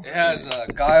Brew. It has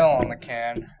Guile on the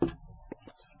can.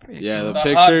 Yeah, the The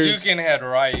pictures. Hadouken had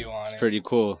Ryu on It's it. pretty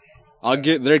cool. I'll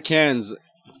get their cans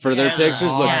for their Yeah.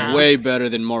 pictures look Yeah. way better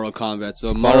than Mortal Kombat. So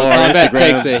Follow Mortal our Kombat Instagram.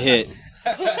 takes a hit.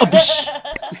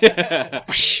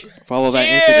 Follow that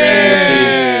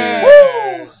Instagram.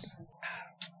 Cheers.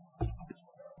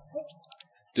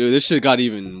 Dude, this shit got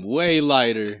even way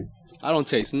lighter. I don't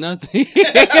taste nothing.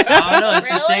 I don't know, it's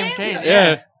the Really? same taste.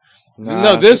 yeah. Nah,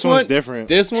 No, this one's one- different.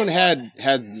 This one had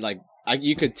like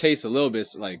you could taste a little bit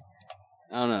like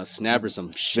I don't know, snap or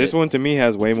some shit. This one to me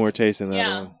has way more taste than that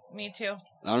Yeah, one. me too.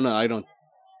 I don't know. I don't.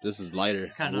 This is lighter.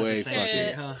 It's kinda Way the same fucking.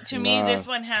 shit, huh? To me, Nah, this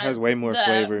one has way more the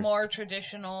flavor. more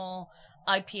traditional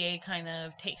IPA kind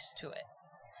of taste to it.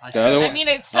 I The other see. I one- mean,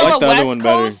 it's I still like a the other West one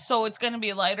better. Coast, so it's going to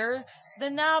be lighter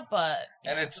than that, but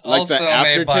And it's Like also the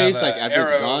made by aftertaste, the like after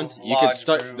it's Arrow gone, you Lodge could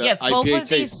start Brew. the yes, both IPA of these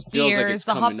taste feels like beers, it's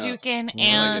the coming up. Hopdukin Like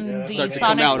and it the starts to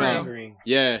come Sonic out Brew, now.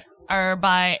 Yeah, are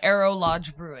by Arrow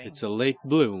Lodge Brewing. it's a late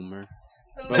bloomer.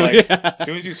 But like, as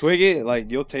soon as you swig it,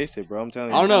 like you'll taste it, bro. I'm telling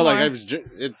you. I don't know, like More. I was it.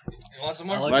 You want some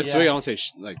more? I When like- I swig, yeah. I don't say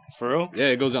like For real? yeah,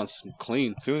 it goes down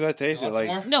clean. As soon as I taste it, Want some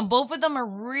like more? No, both of them are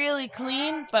really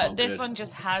clean, but Oh, this good. one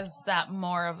just has that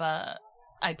more of a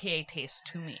IPA taste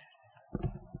to me.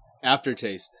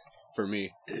 Aftertaste for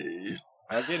me.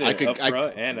 I get I it could- up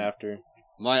front and after.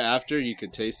 My after you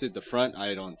could taste it. The front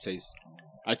I don't taste.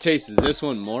 I tasted this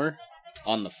one more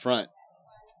on the front.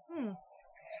 Hmm.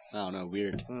 I don't know,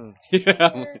 weird. Hmm.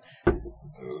 Yeah,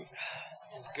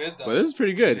 It's good though. but this is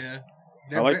pretty good. Yeah.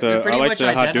 I like They're the- pretty I like much the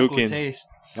identical Hadouken. taste.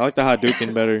 I like the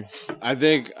Hadouken better. I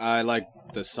think I like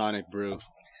the Sonic Brew.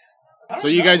 I don't So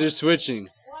you know. guys are switching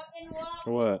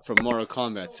What? from Mortal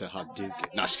Kombat to Hadouken.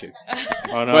 Not just kidding.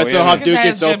 Oh no. But so yeah. Because that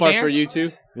Hadouken is so good far beer. for you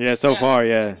two. Yeah, so far,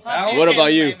 yeah. Hadouken. What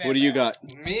about you? What do you got?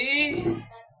 Me?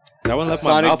 That one left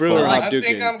Sonic my mouth Brew full. or I Hadouken?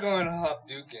 think I'm going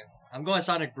Hadouken. I'm going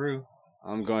Sonic Brew.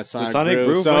 I'm going Sonic, Sonic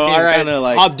Brew So fucking all right, kinda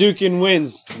like- Hadouken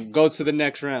wins. Goes to the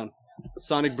next round.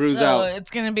 Sonic Brew's So out. it's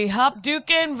going to be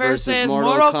Hopdukin Versus versus Mortal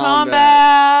Mortal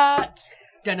Kombat.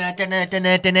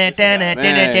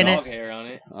 Kombat. Dog hair on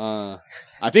it.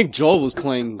 I think Joel was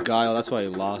playing Guile. That's why he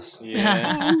lost.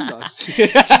 Yeah.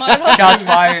 Shots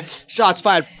fired. Shots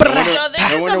fired. So this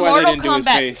I is a wonder why they Mortal didn't do his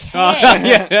Kombat face. 10.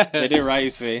 Yeah. They did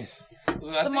Ryu's face. Ooh, I It's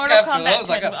a think Mortal after Kombat those,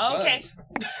 I got 10. a Okay. buzz.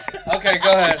 Okay,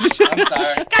 go ahead. I'm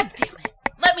sorry. God damn it.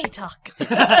 Let me talk.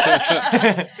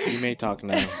 You may talk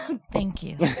now. Thank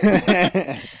you.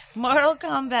 Mortal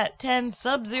Kombat 10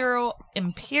 Sub-Zero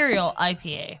Imperial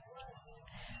IPA.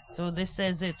 So this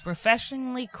says it's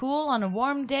refreshingly cool on a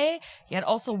warm day, yet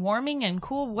also warming and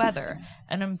cool weather.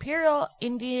 An Imperial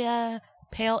India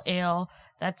Pale Ale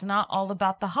that's not all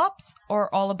about the hops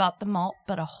or all about the malt,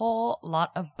 but a whole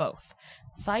lot of both.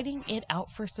 Fighting it out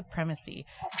for supremacy.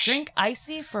 Drink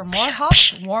icy for more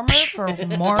hops, warmer for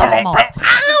more malt.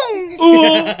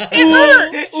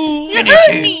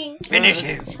 Finish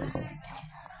him.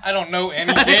 I don't know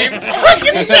any game.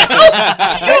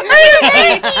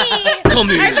 Come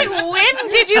here. I was like, when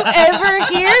did you ever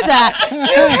hear that? You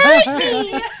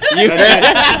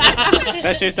hurt me.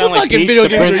 That shit sound like fucking Peach, video the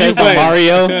games are princess you of playing?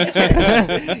 Mario.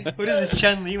 What is this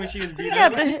Chun-Li when she was beating Yeah,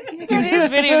 up? but you got his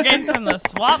video games from the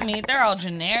swap meet. They're all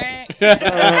generic.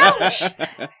 Ouch.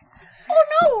 Oh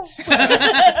no.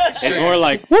 It's more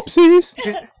like whoopsies.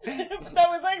 That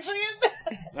was actually it.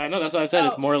 I know, that's what I said.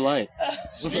 It's more light.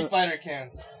 Street Fighter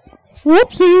cans.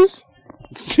 Whoopsies.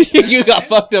 You got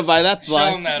fucked up by that Show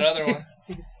him fly. that other one.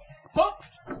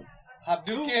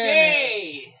 Hadouken.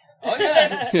 Hey! Oh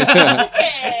yeah.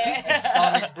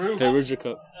 Sonic Brew. Hey, where's your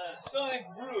cup? Sonic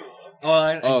Brew.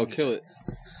 Oh, kill it.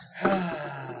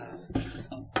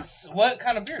 What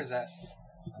kind of beer is that?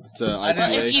 It's a I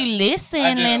didn't- If IPA. you I listen,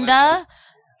 didn't Linda.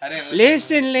 I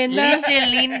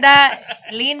didn't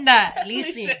Linda.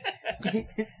 Listen. Okay,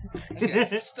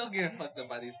 I'm still getting fucked up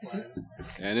by these players.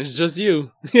 And it's just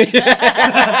you. Stinky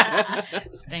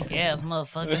ass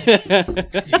motherfucker.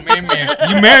 You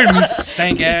married me,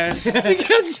 stank ass.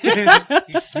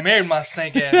 You smeared my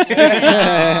stank ass.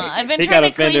 I've been He trying got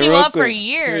to clean offended you real up for quick.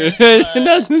 years.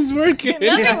 Nothing's working.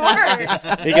 Nothing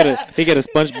works. He get a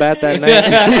sponge bath that night.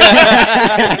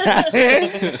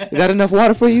 Is that enough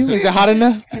water for you? Is it hot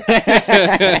enough?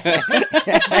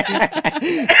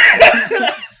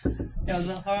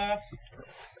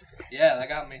 Yeah, that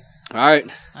got me. All right.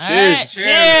 All right,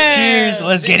 Cheers. Cheers.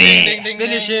 Let's get Ding, it. ding, ding,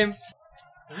 Finish ding. him.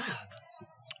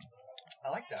 I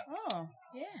like that. Oh,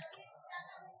 yeah.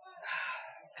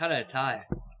 It's kind of a tie.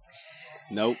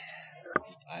 Nope.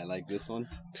 I like this one.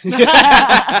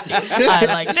 I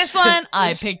like this one.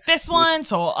 I picked this one,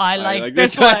 so I like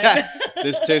this one.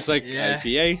 This tastes like Yeah.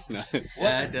 IPA. No.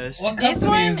 Yeah, it does. What This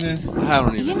company one- is this? I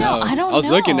don't even You know, know. I don't was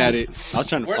looking know. at it. I was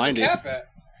trying to Where's find the it. cap at?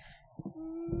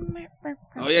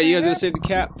 Oh yeah, you guys gonna save the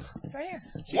cap? It's right here.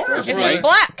 Warner It's Brothers. just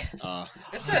black.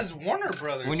 It says Warner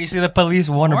Brothers. When you see the police,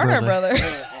 Warner Brother.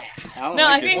 No,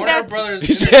 I think Warner that's Brothers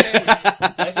He said-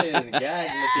 Entertainment.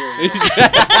 That shit is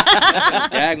gag material.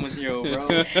 Gag material, bro.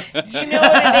 You know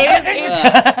what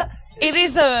it is? It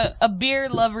is a beer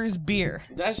lover's beer.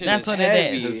 That shit That's is what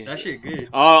heavy. it is. That shit good.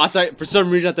 Oh, I thought for some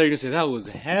reason I thought you were gonna say that was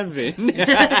heaven.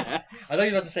 I thought you were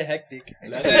about to say hectic.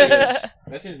 That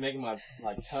shit's making my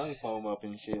tongue foam up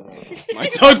and shit. My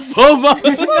tongue foam up.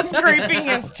 Scraping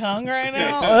his tongue right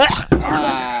now.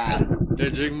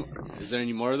 Is there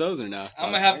any more of those or no? I'm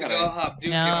gonna have to go hop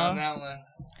Duke No. on that one.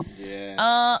 Yeah.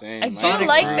 I do Sonic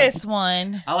like Brew. this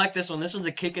one. I like this one. This one's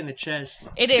a kick in the chest.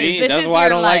 It is. See, This that's is why I your,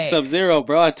 don't like Sub-Zero,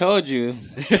 bro. I told you.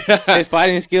 His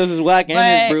fighting skills is whack and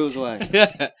But- his brew's whack.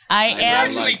 I It's am.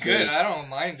 actually like good. this. I don't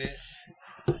mind it.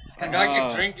 Like I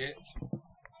can drink it.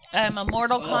 I'm a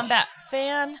Mortal Kombat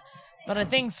fan, but I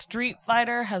think Street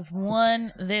Fighter has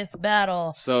won this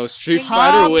battle. So Street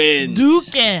Fighter wins.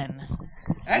 Duken.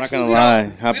 I'm not Actually, gonna we lie.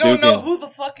 don't- We don't know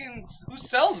Hadouken. who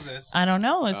sells this. I don't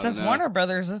know. It I says don't know. Warner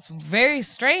Brothers. It's very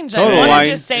strange. Total I want Wine.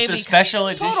 to just say It's a because- special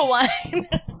edition. Total Wine.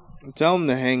 Tell him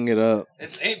to hang it up.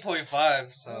 It's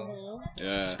 8.5, so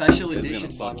Yeah. Special It's edition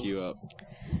gonna fuck bottle. you up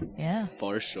Yeah.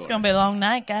 for sure. It's going to be a long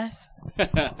night, guys. Yeah,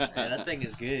 that thing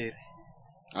is good.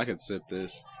 I could sip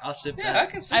this. I'll sip yeah, I that.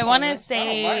 can see. I want to I don't mind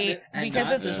say, it. And because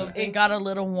nuts or it's, something? it got a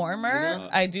little warmer, Yeah.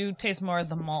 I do taste more of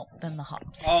the malt than the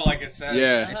hops. Oh, like it says.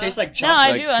 Yeah. It tastes like No, chocolate. I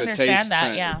Like do the understand taste that,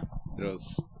 kind- yeah.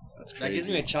 That's That crazy. gives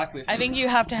me a chocolate. I think you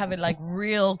have to have it like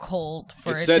real cold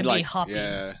for it, to said be like hoppy.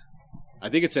 yeah. I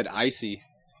think it said icy.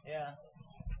 Yeah.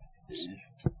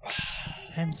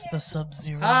 Hence the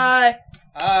Sub-Zero. Hi.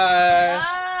 Hi.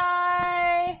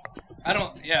 I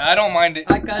don't. Yeah, I don't mind it.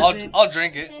 Hi, cousin. I'll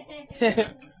drink it,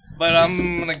 but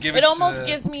I'm gonna give it. It almost to,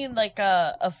 gives me like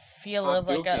a feel of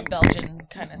like a Hadouken. Belgian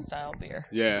kind of style beer.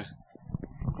 Yeah.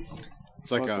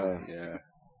 It's like Fuck a yeah.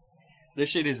 This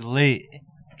shit is lit.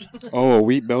 Oh, a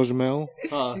wheat Belgian ale?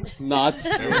 Not.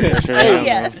 Sure, Hey,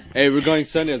 Yes. Hey, we're going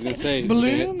Sunday. I was gonna say.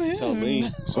 Blue man, Tell moon.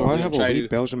 Lee. So I have a Try wheat to-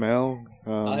 Belgian ale.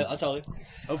 I'll tell you.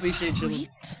 Hopefully she ain't chilling.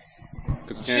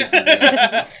 Cause Karen's gonna be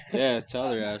there. Yeah,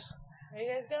 tell her ass. Are you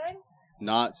guys going?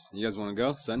 Knots. You guys want to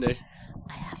go Sunday?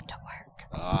 I have to work.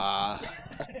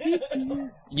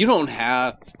 You don't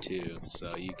have to,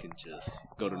 so you can just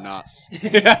go to Knots.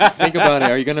 Think about it.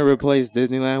 Are you gonna replace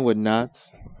Disneyland with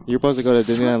Knott's? You're supposed to go to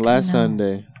Disneyland last no.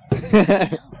 Sunday.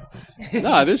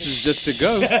 Nah, this is just to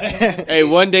go. Hey,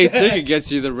 1-day ticket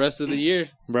gets you the rest of the year.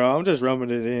 Bro, I'm just rubbing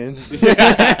it in.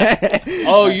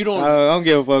 Oh, you don't. I don't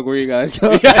give a fuck where you guys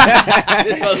go.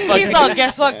 He's all,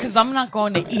 guess what? Because I'm not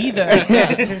going to either.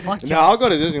 So fuck No, I'll go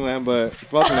to Disneyland, but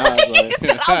fuck not. He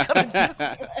said, I'll go to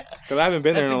Disneyland. Because I haven't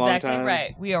been there That's in a long exactly time.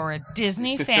 right. We are a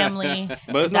Disney family. But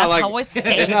it's That's not like how it stays.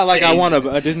 it's not like I want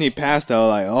a Disney pass though.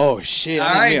 Like, oh shit,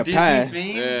 I need me a pass.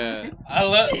 Yeah. I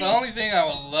love the only thing I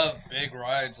would love big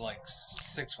rides like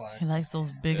Six Flags. He likes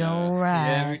those big Yeah. old rides.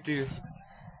 Yeah, we do.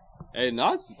 Hey,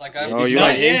 Knots. Like Oh, I, you not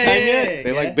like in time yet?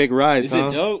 They like big rides, Is huh?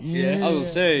 it dope? Yeah. I was gonna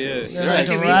say, yeah. They like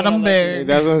to ride 'em big.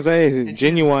 That's what I'm saying. It's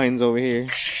genuines over here.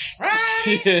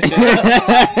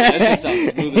 That shit sounds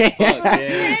smooth as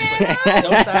fuck.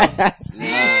 No sound.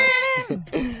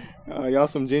 Nah. Oh, y'all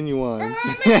some genuines.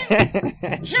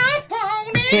 Jump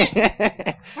on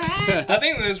it. I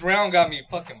think this round got me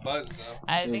fucking buzzed though.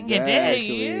 I think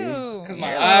Exactly. it did. You. Cause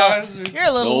my You're eyes. You're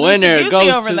a little The winner loosey-goosey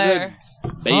goes over to there.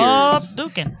 Bears. Up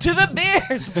Dukin. To the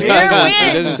Bears. Beer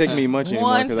It doesn't wins. take me much anymore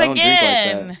Once because I don't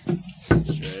again. drink like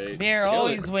Straight. Beer Kill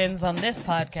always it. wins on this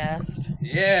podcast.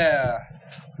 Yeah.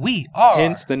 We that. are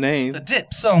Hence the name. the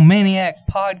Dipsomaniac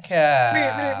Podcast.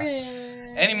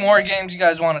 Any more games you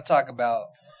guys want to talk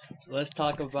about? Let's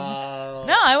talk about.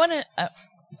 No, I want to.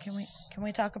 Can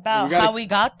we talk about We gotta- how we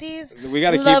got these We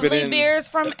got to keep lovely it in. beers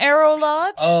from Arrow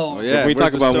Lodge? Oh, yeah. If we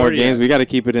where's talk the about more story games, at? we got to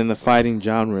keep it in the fighting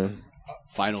genre.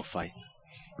 Final fight.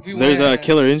 we There's a went-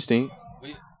 Killer Instinct.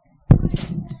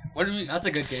 What did we? That's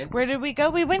a good game. Where did we go?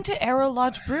 We went to Arrow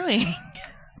Lodge Brewing.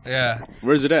 Yeah,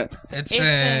 Where's it at? it's in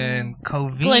in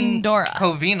Glendora.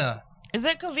 Covina. Is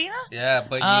it Covina? Yeah,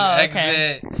 but you Oh,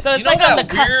 okay. exit. So it's you know like on that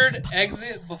the cusp. weird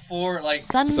exit before, like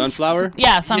Sunflower?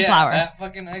 Yeah, Sunflower. Yeah, that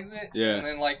fucking exit. Yeah. And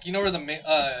then like you know where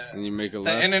And you make a the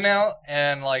left. In and Out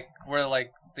and like where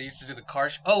like they used to do the car.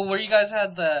 Oh, where you guys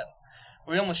had that?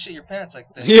 Where you almost shit your pants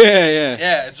like that. Yeah.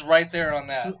 Yeah, it's right there on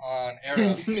that on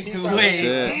Arrow. Wait.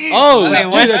 Shit. Oh, Wait, dude,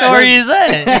 what that's story right. is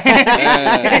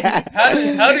that?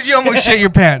 Yeah. How did you almost shit your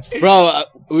pants? Bro,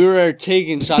 we were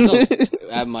taking shots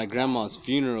at my grandma's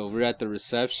funeral. We were at the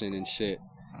reception and shit.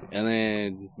 And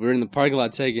then we were in the parking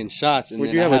lot taking shots. And Would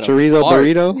then you I have a had chorizo fart.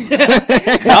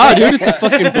 burrito? Nah, dude, it's a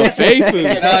fucking buffet food.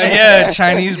 Yeah,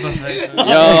 Chinese buffet.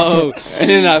 Yo, and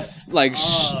then I like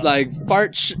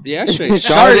fart. Yeah, straight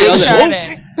Sharded. sharded. I was like,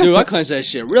 Sharded. oh. Dude, I clenched that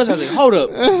shit real time. I was like, hold up,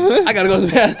 I gotta go to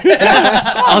the bathroom.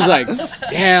 I was like,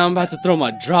 damn, I'm about to throw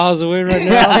my drawers away right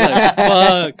now. I was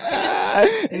like,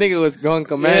 fuck. Nigga was going Yeah,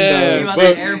 commando. about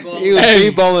fuck. that air ball. He was Hey.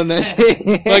 free-balling that shit.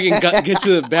 Fucking get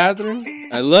to the bathroom.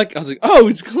 I look. I was like, oh,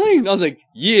 it's clean. I was like,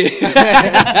 yeah.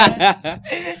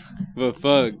 But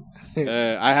fuck.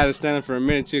 I had to stand there for a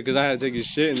minute too because I had to take a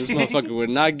shit and this motherfucker would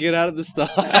not get out of the stall.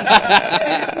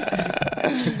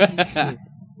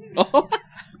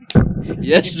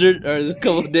 Yesterday or a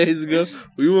couple of days ago,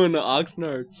 we went to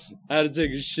Oxnard. I had to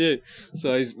take a shit,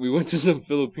 so we went to some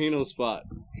Filipino spot.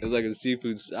 It was like a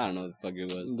seafood. I don't know what the fuck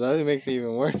it was. That makes it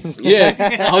even worse.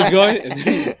 Yeah, I was going, and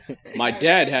then my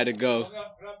dad had to go.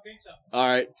 All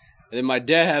right, and then my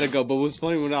dad had to go. But what's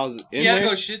funny when I was in You had there? to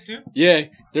go shit too? Yeah,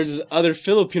 there's this other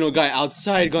Filipino guy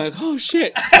outside going, like, oh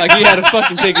shit. Like he had to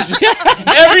fucking take a shit.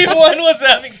 Everyone was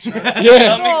having trouble.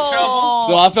 Yeah. Oh.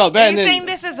 So I felt Are bad. you And then, saying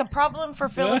this is a problem for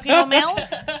Filipino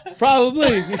males?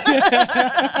 probably.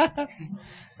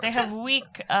 They have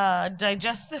weak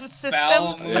digestive systems.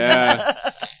 Bowel movement.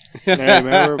 Yeah. Hey,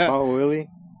 remember Papa Willie?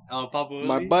 Oh, Papa Willie?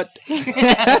 My butt.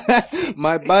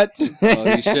 My butt.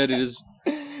 Oh, he shedded his.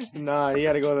 Nah, he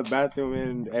had to go to the bathroom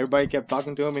and everybody kept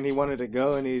talking to him and he wanted to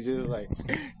go and he just like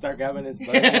start grabbing his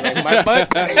butt. He's like, my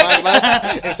butt, my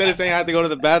butt. Instead of saying I have to go to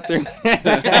the bathroom.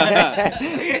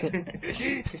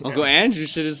 Uncle Andrew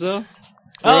shit himself.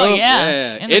 Oh, Bro,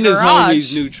 yeah. In, In the his garage.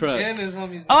 homie's new truck. And his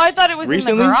homies. Oh, I thought it was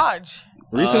Recently? in the garage.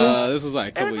 Recently? This was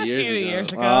like a It was couple a years few ago.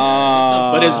 years ago.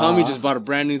 But his homie just bought a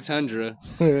brand new Tundra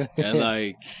just. and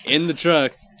like in the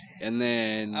truck, and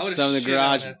then I would've some in the shit on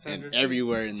garage that Tundra, and too.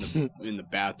 everywhere in the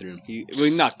bathroom. We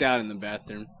knocked out in the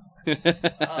bathroom. Oh,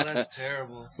 that's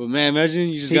terrible. But man, imagine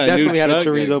you just He got a new definitely had a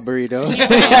truck. chorizo burrito.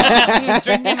 He was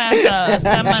drinking at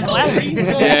San Manuel.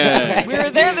 Yeah. We were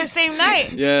there the same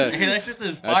night. Yeah. Hey, that shit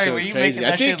is That fire. shit Were was you crazy. making I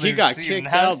that think shit he got Lucille? kicked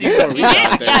How's out he- before He we did?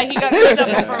 got there. Yeah, he got picked up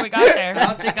before we got I there.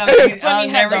 don't think I'm That's when I'll he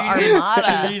had the never eat Armada.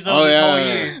 chorizo Oh this yeah. whole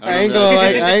year.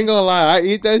 I ain't gonna lie. I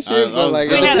eat that shit, I but was like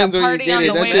We it had a depends where you party get on it.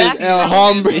 the That way shit's back. El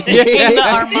Hombre. In the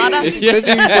Armada.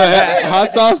 Especially the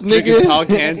hot sauce, Drinking nigga. tall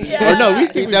cans. Yeah. Or no, we He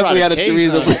think we definitely had a brought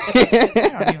case, chorizo huh? burrito. I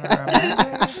don't even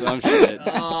remember. Some shit.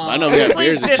 Oh, I know we had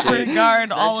Please beers and shit.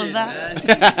 disregard all of shit that.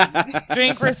 nasty.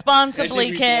 Drink That responsibly,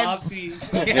 shit be kids.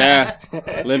 sloppy. Yeah.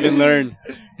 Live and learn.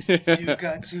 You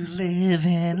got to live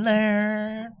and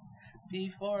learn.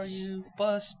 before you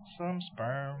bust some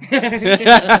sperm.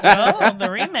 Oh, the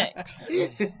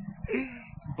remix.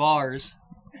 Bars.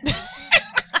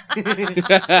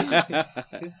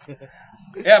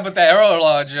 Yeah, but the Aero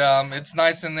Lodge, it's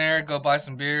nice in there. Go buy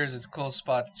some beers. It's a cool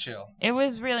spot to chill. It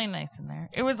was really nice in there.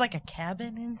 It was like a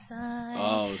cabin inside.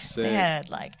 Oh, sick. They had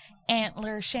like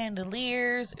antler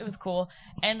chandeliers. It was cool.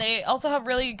 And they also have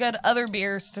really good other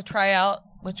beers to try out,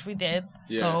 which we did.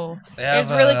 Yeah. So They it have,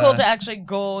 was really cool to actually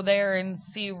go there and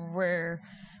see where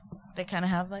they kind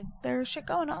of have like their shit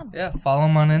going on. Yeah, follow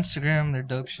them on Instagram. They're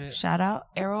dope shit. Shout out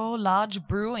Aero Lodge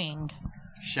Brewing.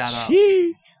 Shout out.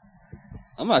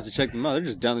 I'm about to check them out. They're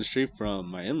just down the street from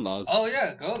my in-laws. Oh,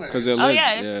 yeah, go there. Oh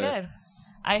yeah, it's good.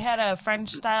 I had a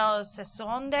French style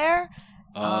saison there.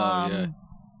 Oh, yeah.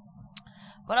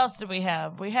 What else did we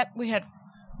have? We had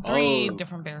three Oh,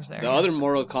 different beers there. The other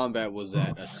Mortal Kombat was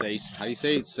that how do you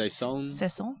say it? Saison?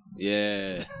 saison.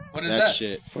 Yeah. What is that?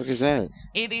 shit. Fuck is that?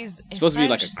 It is a supposed to be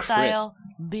like French a style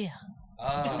beer.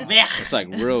 Oh. It's like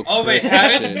real Oh, they crisp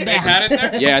had and it? shit. They had it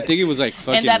there? Yeah, I think it was like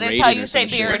fucking And that is how Raiden you or say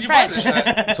some beer shit. in Where'd you buy French. this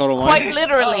at? Total Wine? Quite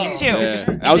literally, Oh. too. Yeah.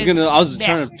 It I was is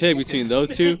trying best. to pick between those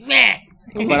two.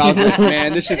 But I was like,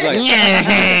 man, this shit's like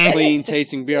clean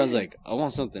tasting beer. I was like, I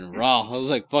want something raw. I was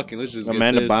like, fuck it, let's just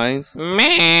Amanda get Bynes.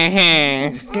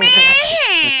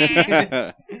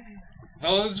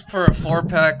 Those for a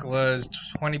 4-pack was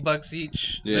 $20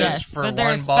 each. Yeah. Yes, This for but they're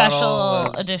one special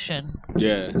bottle edition.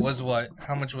 Yeah. was what?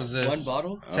 How much was this? One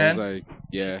bottle? I was 10? like,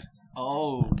 yeah.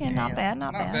 Oh. Okay, not bad,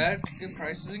 not Not bad. bad. Good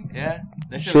pricing. Yeah.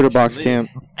 That shit Shooter was box lit. camp.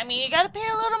 I mean, you gotta pay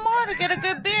a little more to get a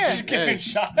good beer. Hey,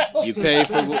 shout outs. you pay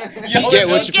for what Yo, you get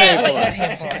what you Get pay what for. you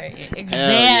pay for.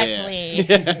 Exactly.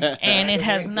 Hell yeah. And it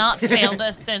has not failed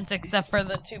us since, except for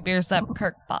the 2 beers that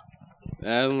Kirk bought.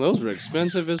 And those were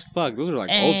expensive as fuck. Those were like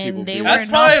old And people they beers.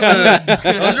 were That's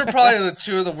probably those are probably the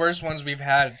 2 of the worst ones we've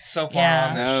had so far Yeah.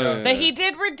 on this Oh, show. yeah. But he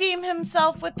did redeem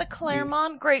himself with the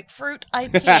Claremont Grapefruit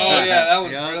IPA. Oh yeah, that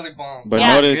was Yeah. really bomb. But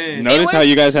Yeah. notice It how was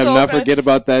you guys have so not good. forget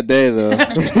about that day though. Oh, It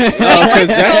was 'cause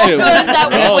that so shit good was that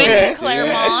we dope. went to Yeah.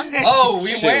 Claremont. Oh, we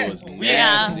Shit went. was We,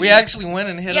 nasty. we actually went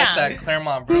and hit Yeah. up that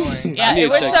Claremont Brewing. Yeah, need it to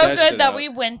was check so that good shit that out. we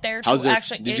went there to How's it?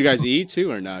 actually. Did you guys eat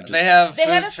too or not? Just, They have. They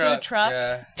had food a food truck.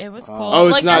 Yeah. It was cool. Oh,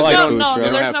 it's like, not there's like no, food no, truck. They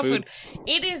don't there's have no food? food.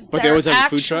 It is But they their always have a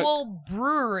food truck? actual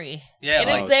brewery. Yeah, It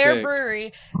like- is their sick.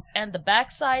 brewery, and the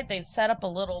backside they set up a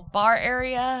little bar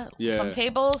area, Yeah. some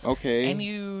tables, Okay. and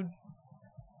you.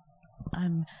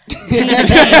 I'm.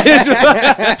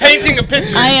 Painting a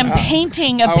picture. I am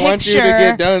painting a I picture. want you to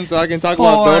get done so I can talk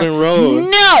about for- Golden Road.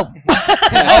 No.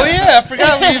 Oh yeah, I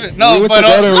forgot we even. We No, went but to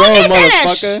Golden let Road, me finish.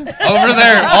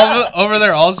 motherfucker. over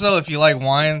there also, if you like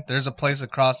wine, there's a place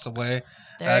across the way.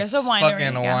 There is that's a winery.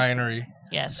 fucking a yeah. winery.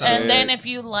 Yes, So- and then if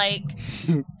you like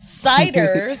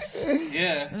ciders,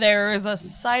 Yeah. there is a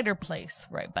cider place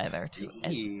right by there too,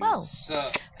 as well.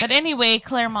 So, But anyway,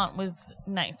 Claremont was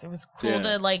nice. It was cool Yeah.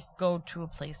 to like go to a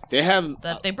place They have.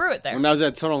 that they brew it there. When I was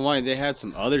at Total Wine, they had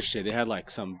some other shit. They had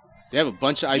like some. They have a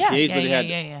bunch of IPAs, yeah, but they had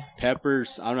yeah.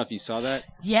 peppers. I don't know if you saw that.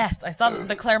 Yes, I saw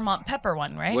the Claremont pepper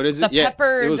one, right? What is The it? Yeah,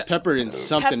 peppered, it was peppered in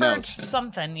something peppered else.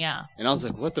 something, yeah. And I was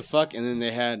like, what the fuck? And then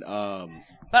they had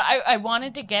But I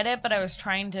wanted to get it, but I was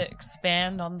trying to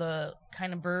expand on the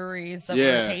kind of breweries that we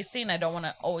Yeah. were tasting. I don't want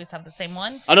to always have the same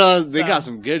one. I don't know, they So- got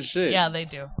some good shit. Yeah, they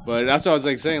do. But that's what I was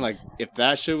like saying, like, if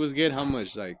that shit was good, how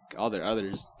much like all their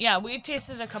others? Yeah, we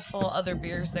tasted a couple other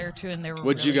beers there too, and they were.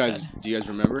 What'd really you guys good. do you guys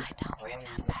remember? I don't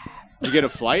remember. Did you get a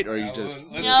flight or you just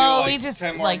let's No, do, we just,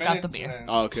 10 more like, got the minutes beer. and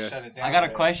Oh, okay. shut it down. I got a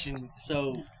question.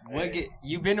 So,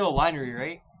 you've been to a winery,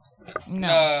 right? No.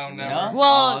 No, never. No? Oh, I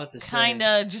Well, have to say- kind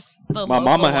of just the My local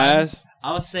mama ones. has.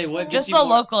 I would say what gets Just you the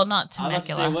more- local, not I would say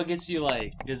Temecula. what gets you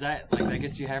like? Does that that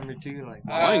gets you hammered too? Like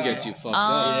wine gets you fucked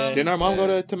up? Yeah. Didn't our mom go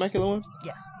to Temecula one?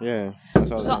 Yeah. Yeah. That's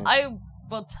what I was So saying. I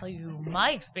will tell you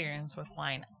my experience with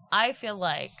wine. I feel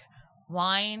like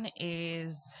wine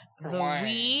is the wine.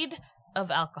 weed of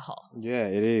alcohol. Yeah,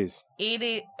 it is. It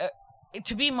is.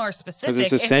 To be more specific,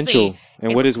 Because it's essential.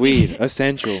 And what it's is weed?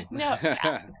 Essential. No,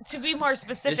 to be more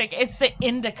specific, it's the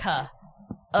indica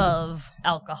of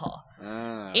alcohol.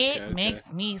 Ah, It okay,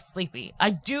 makes me sleepy. I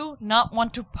do not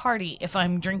want to party if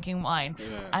I'm drinking wine. okay.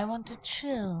 Yeah. I want to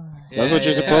chill, That's what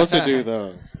you're supposed to do,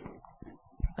 though.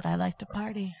 but I like to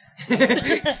party.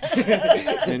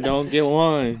 And don't get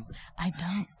wine. I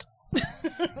don't.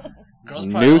 Girls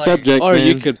probably New like, subject, Or man.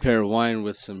 you could pair wine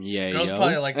with some Girls yayo.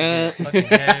 probably like to get fucking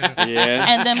head. Yeah.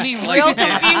 And then be Like real you did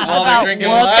confused while they're about drinking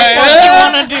what wine. the fuck you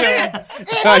want to do.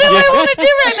 What do I want to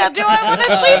do right now? Do I want to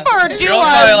sleep or do Girls I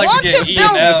probably like want get to eaten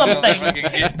build out, something?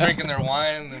 Fucking drinking their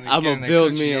wine. And I'm getting gonna their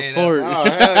build coochie me a ate fort. Oh,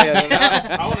 hell yeah.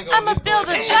 Then I want to go I'm in a this build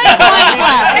a story. giant wine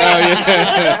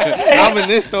glass. I'm in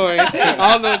this story.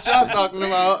 I don't know what y'all talking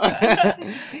about.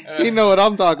 You know what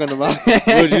I'm talking about.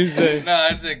 What'd you say? No,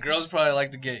 I said girls probably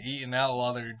like to get eaten out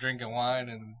while they're drinking wine,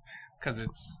 and because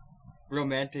it's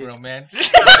Romantic. romantic.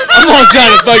 I'm all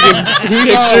trying to fucking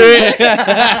picture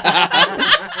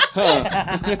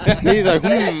it. He's like,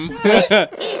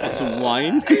 Want some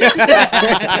wine? They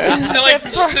like to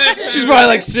sit- She's probably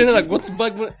like sitting there like, what the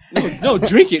fuck? No,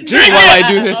 drink it. Drink it while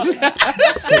I do this.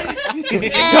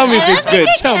 Tell me if it's good.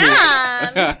 Tell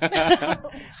me.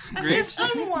 I'm just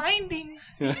unwinding.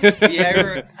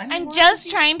 Yeah, I'm just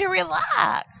trying to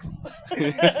relax.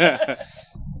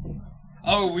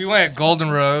 Oh, we went Golden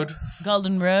Road.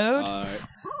 Golden Road. Alright.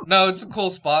 No, it's a cool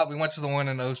spot. We went to the one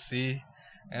in OC,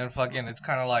 and fucking, it's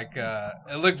kind of like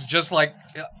it looks just like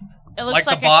It looks like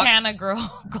like, the a box. can of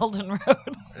Golden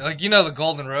Road. you know the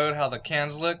Golden Road, how the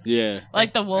cans look. Yeah.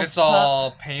 Like the wolf. It's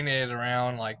all painted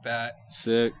around like that.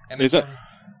 Sick. And Is it's it-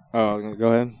 Oh, go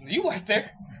ahead. you went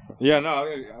there. Yeah, no, I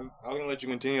was gonna let you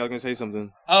continue. I was gonna say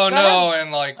something. Oh Go no,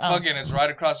 and like Oh. fucking, it's right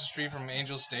across the street from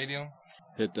Angel Stadium.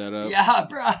 Hit that up. Yeah,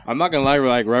 bro. I'm not gonna lie,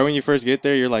 like right when you first get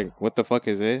there, you're like, "What the fuck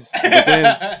is this?"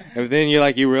 But then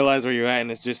you realize where you're at,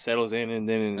 and it just settles in, and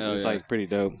then Oh, it's yeah. like pretty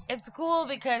dope. It's cool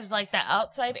because like the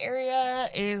outside area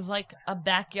is like a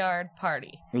backyard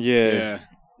party. Yeah.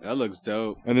 That looks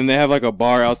dope. And then they have like a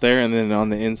bar out there, and then on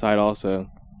the inside also.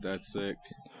 That's sick.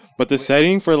 But the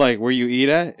setting for like where you eat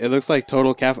at, it looks like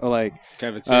total like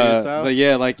Cafeteria style? like,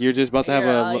 yeah, like you're just about to have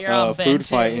You're on a food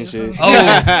fight and benches shit. and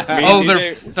Oh, me oh, and they're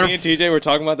TJ, they're me and TJ were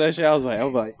talking about that shit. I was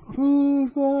like,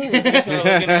 food fight.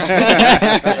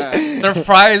 their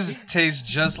fries taste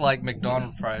just like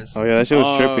McDonald's fries. Oh yeah, that shit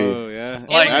was trippy. Oh, yeah.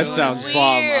 Like- that was sounds bomb.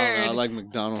 I don't know. I weird, like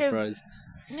McDonald's 'cause- fries.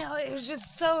 No, it was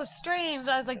just so strange.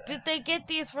 I was like, did they get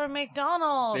these from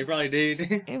McDonald's? They probably did.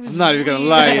 It was I'm not even gonna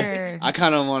lie. weird. I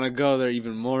kind of want to go there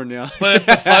even more now. But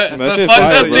the, That the shit's fucked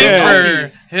fire, up bro. thing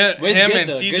Yeah. for It's him good, and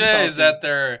though. TJ Good is salty.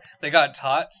 that they got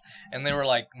tots and they were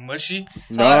like mushy.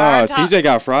 No, our top- TJ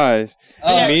got fries.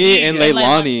 Oh, Yeah, Me TJ and and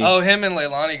Leilani. oh, him and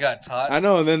Leilani got tots. I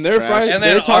know, and then their Trash. fries, And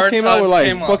their then tots our came out tots with like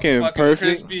came out fucking perfect.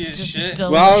 crispy as Just shit.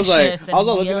 delicious. Well, I was like, and I was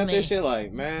looking at yummy. this shit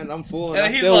like, man, I'm full, and And I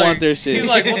he's still like, want their shit. he's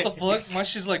like, what the fuck? My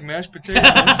shit's like mashed potatoes.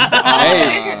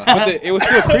 Hey, but it was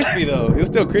still crispy though. It was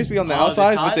still crispy on the Oh, the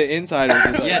outside, but tots? the inside was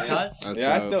just like, Yeah, tots. That's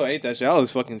yeah, I dope. still ate that shit. I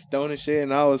was fucking stoned and shit,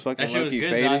 and I was fucking That shit was low-key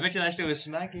good, though. I faded. bet you that shit was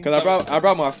smacking. Cause I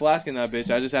brought my flask in that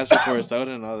bitch. I just asked her for a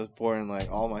soda, and I was pouring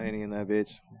like all my Henny in that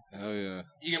bitch. Oh, yeah.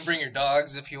 You can bring your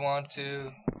dogs if you want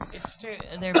to. It's true.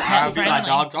 They're Ah, pet we got friendly.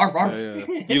 dogs. Arr, arr.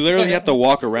 Yeah. You literally have to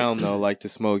walk around though, like to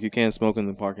smoke. You can't smoke in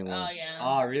the parking Oh lot. yeah.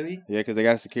 Oh, really? Yeah, because they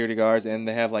got security guards and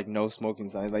they have like no smoking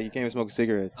signs. Like you can't even smoke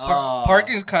cigarettes. Oh.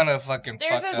 Parking's kind of fucking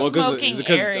There's fucked a up. Well, smoking is it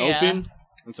because it's area. open?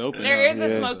 It's open. There is a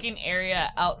Yeah. smoking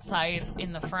area outside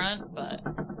in the front, but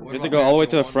You have to go all the way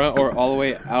to the front or all the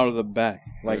way out of the back,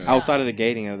 like Yeah. outside of the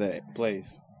gating of the place.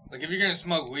 Like if you're gonna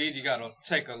smoke weed, you gotta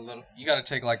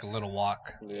take like a little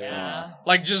walk. yeah.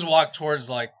 Like just walk towards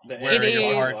like where It you're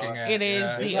is- parking at. it is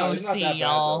Yeah. the It's not OC, that bad,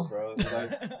 y'all. though, bro. It's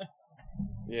like-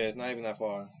 yeah, it's not even that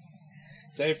far.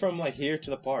 Say from like here to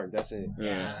the park. That's it.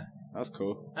 Yeah. That's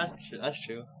cool. That's true. That's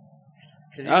true.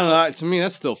 I don't know. To me,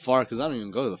 that's still far because I don't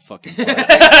even go to the fucking park.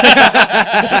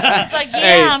 It's like, yeah,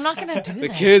 Hey, I'm not gonna do The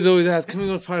that. kids always ask, "Can we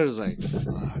go to the park?" I was like, "Fuck,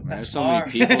 man, That's there's so far.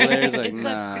 many people there." It's like, It's nah.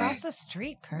 like across the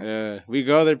street, Kurt. Yeah, we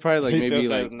go there probably like He maybe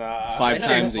still like says, nah. 5 It's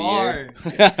times a far. year.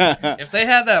 If they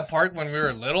had that park when we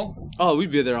were little, Oh,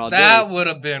 we'd be there all that day. would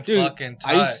have been Dude, fucking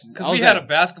I tight. used- Because I we was had at- a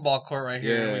basketball court right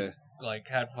here. Yeah, And we like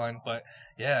had fun, but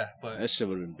yeah, but that shit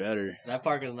would have been better. That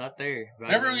park is not there.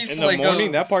 Remember we used In to the like morning,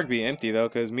 go. that park be empty though,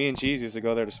 because me and Cheese used to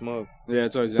go there to smoke. Yeah,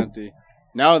 it's always empty.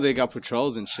 Now they got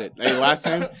patrols and shit. Like last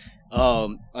time,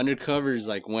 undercovers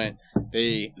like went.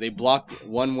 They blocked.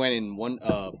 One went in one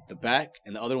the back,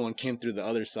 and the other one came through the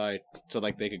other side, so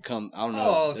like they could come. I don't know.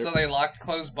 Oh, so they locked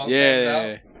closed bunk yeah. beds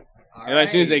Yeah. out. And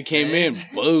as soon as they came in,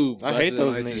 boom! I hate busted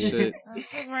those lights and niggas. shit. That's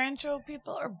because Rancho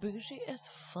people are bougie as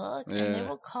fuck, and they Yeah.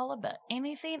 will call about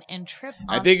anything and trip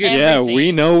I on think it's- Yeah, everything.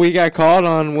 we know we got called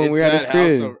on when It's we were at his that house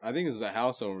crib. over- I think it's the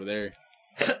house over there.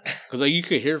 Cause like you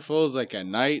could hear fools like at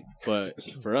night, but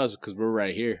for us, because we're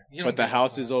right here. You don't But the get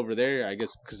house that. is over there, I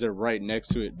guess, because they're right next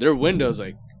to it. Their windows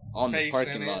like on the Facing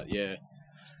parking it. lot. Yeah.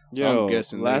 So Yo, I'm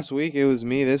guessing last week it was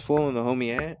me, this fool, and the homie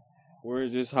Ant. We're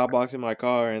just hotboxing my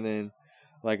car, and then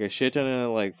like a shit ton of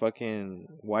like fucking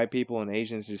white people and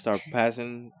Asians just start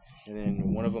passing, and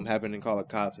then one of them happened to call the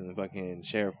cops, and the fucking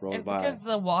sheriff rolled It's by. because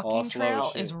the All walking slow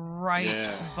trail shit. is right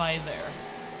Yeah. by there.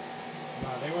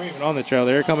 Nah, they weren't even on the trail.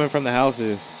 They were coming from the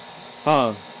houses.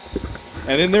 Huh.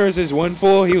 And then there was this one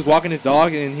fool. He was walking his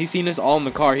dog, and he seen us all in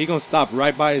the car. He gonna stop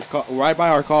right by his car, right by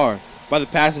our car, by the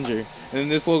passenger. And then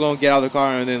this fool gonna get out of the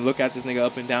car and then look at this nigga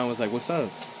up and down. Was like, "What's up?"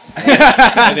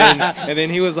 and then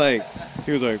he was like,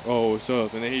 "Oh, what's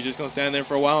up?" And then he just gonna stand there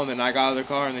for a while. And then I got out of the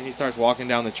car, and then he starts walking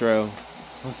down the trail.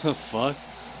 What the fuck?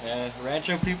 Yeah,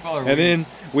 Rancho people are And then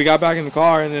we got back in the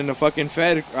car, and then the fucking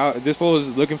Fed, this fool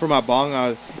was looking for my bong,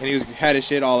 and he had his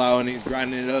shit all out, and he's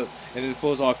grinding it up, and this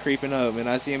fool's all creeping up, and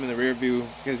I see him in the rear view,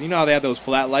 because you know how they have those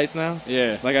flat lights now?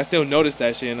 Yeah. Like, I still noticed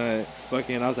that shit, and I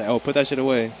was like, oh, put that shit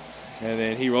away. And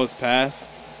then he rolls past,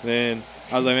 then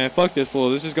I was like, man, fuck this fool,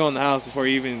 let's just go in the house before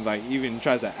he even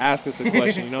tries to ask us a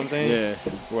question, you know what I'm saying?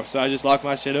 Yeah. So I just locked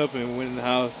my shit up and went in the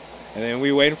house, and then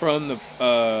we waiting for him to,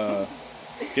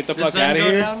 get the fuck out of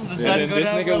here. And then this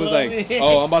nigga was like,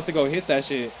 oh, I'm about to go hit that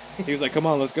shit. He was like, come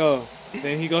on, let's go.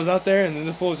 Then he goes out there, and then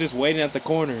the fool's just waiting at the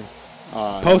corner.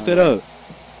 Posted up.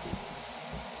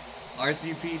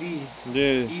 RCPD.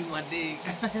 Yeah. Eat my dick.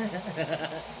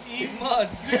 Eat my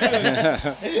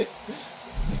dick.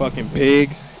 Fucking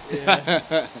pigs.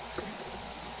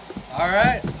 All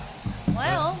right.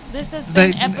 Well, this has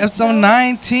been Episode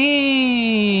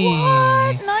 19.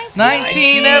 What?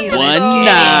 19 episodes. One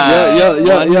nine.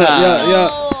 Yeah.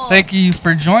 Thank you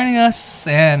for joining us,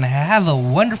 and have a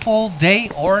wonderful day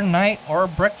or night or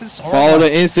breakfast or Follow the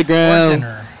lunch or Instagram.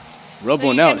 dinner. Rub So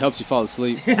one you out can- helps you fall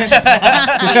asleep.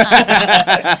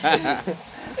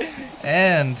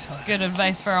 And Good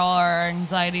advice for all our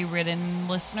anxiety-ridden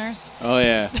listeners. Oh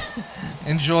yeah.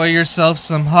 enjoy yourself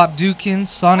some Hop Dukin,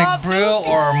 Sonic Hop Brill,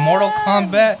 or Dukin. Mortal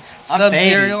Kombat Hot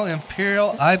Sub-Zero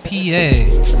Imperial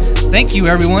IPA. Thank you,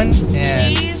 everyone.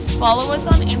 And Please follow us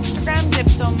on Instagram,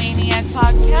 Dipsomaniac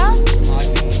Podcast.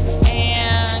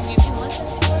 And you can listen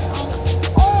to us on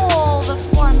all the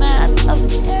formats of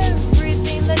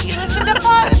everything that you listen to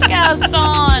podcasts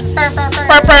on. Thank you so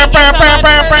much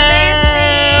for listening.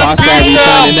 Posse signing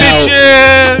out.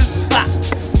 bitches.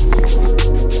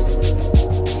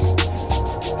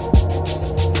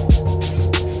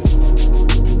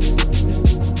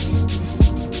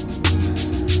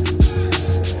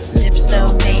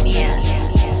 Dipsomania.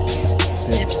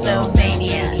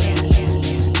 Dipsomania.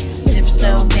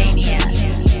 Dipsomania.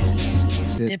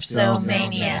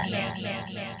 Dipsomania.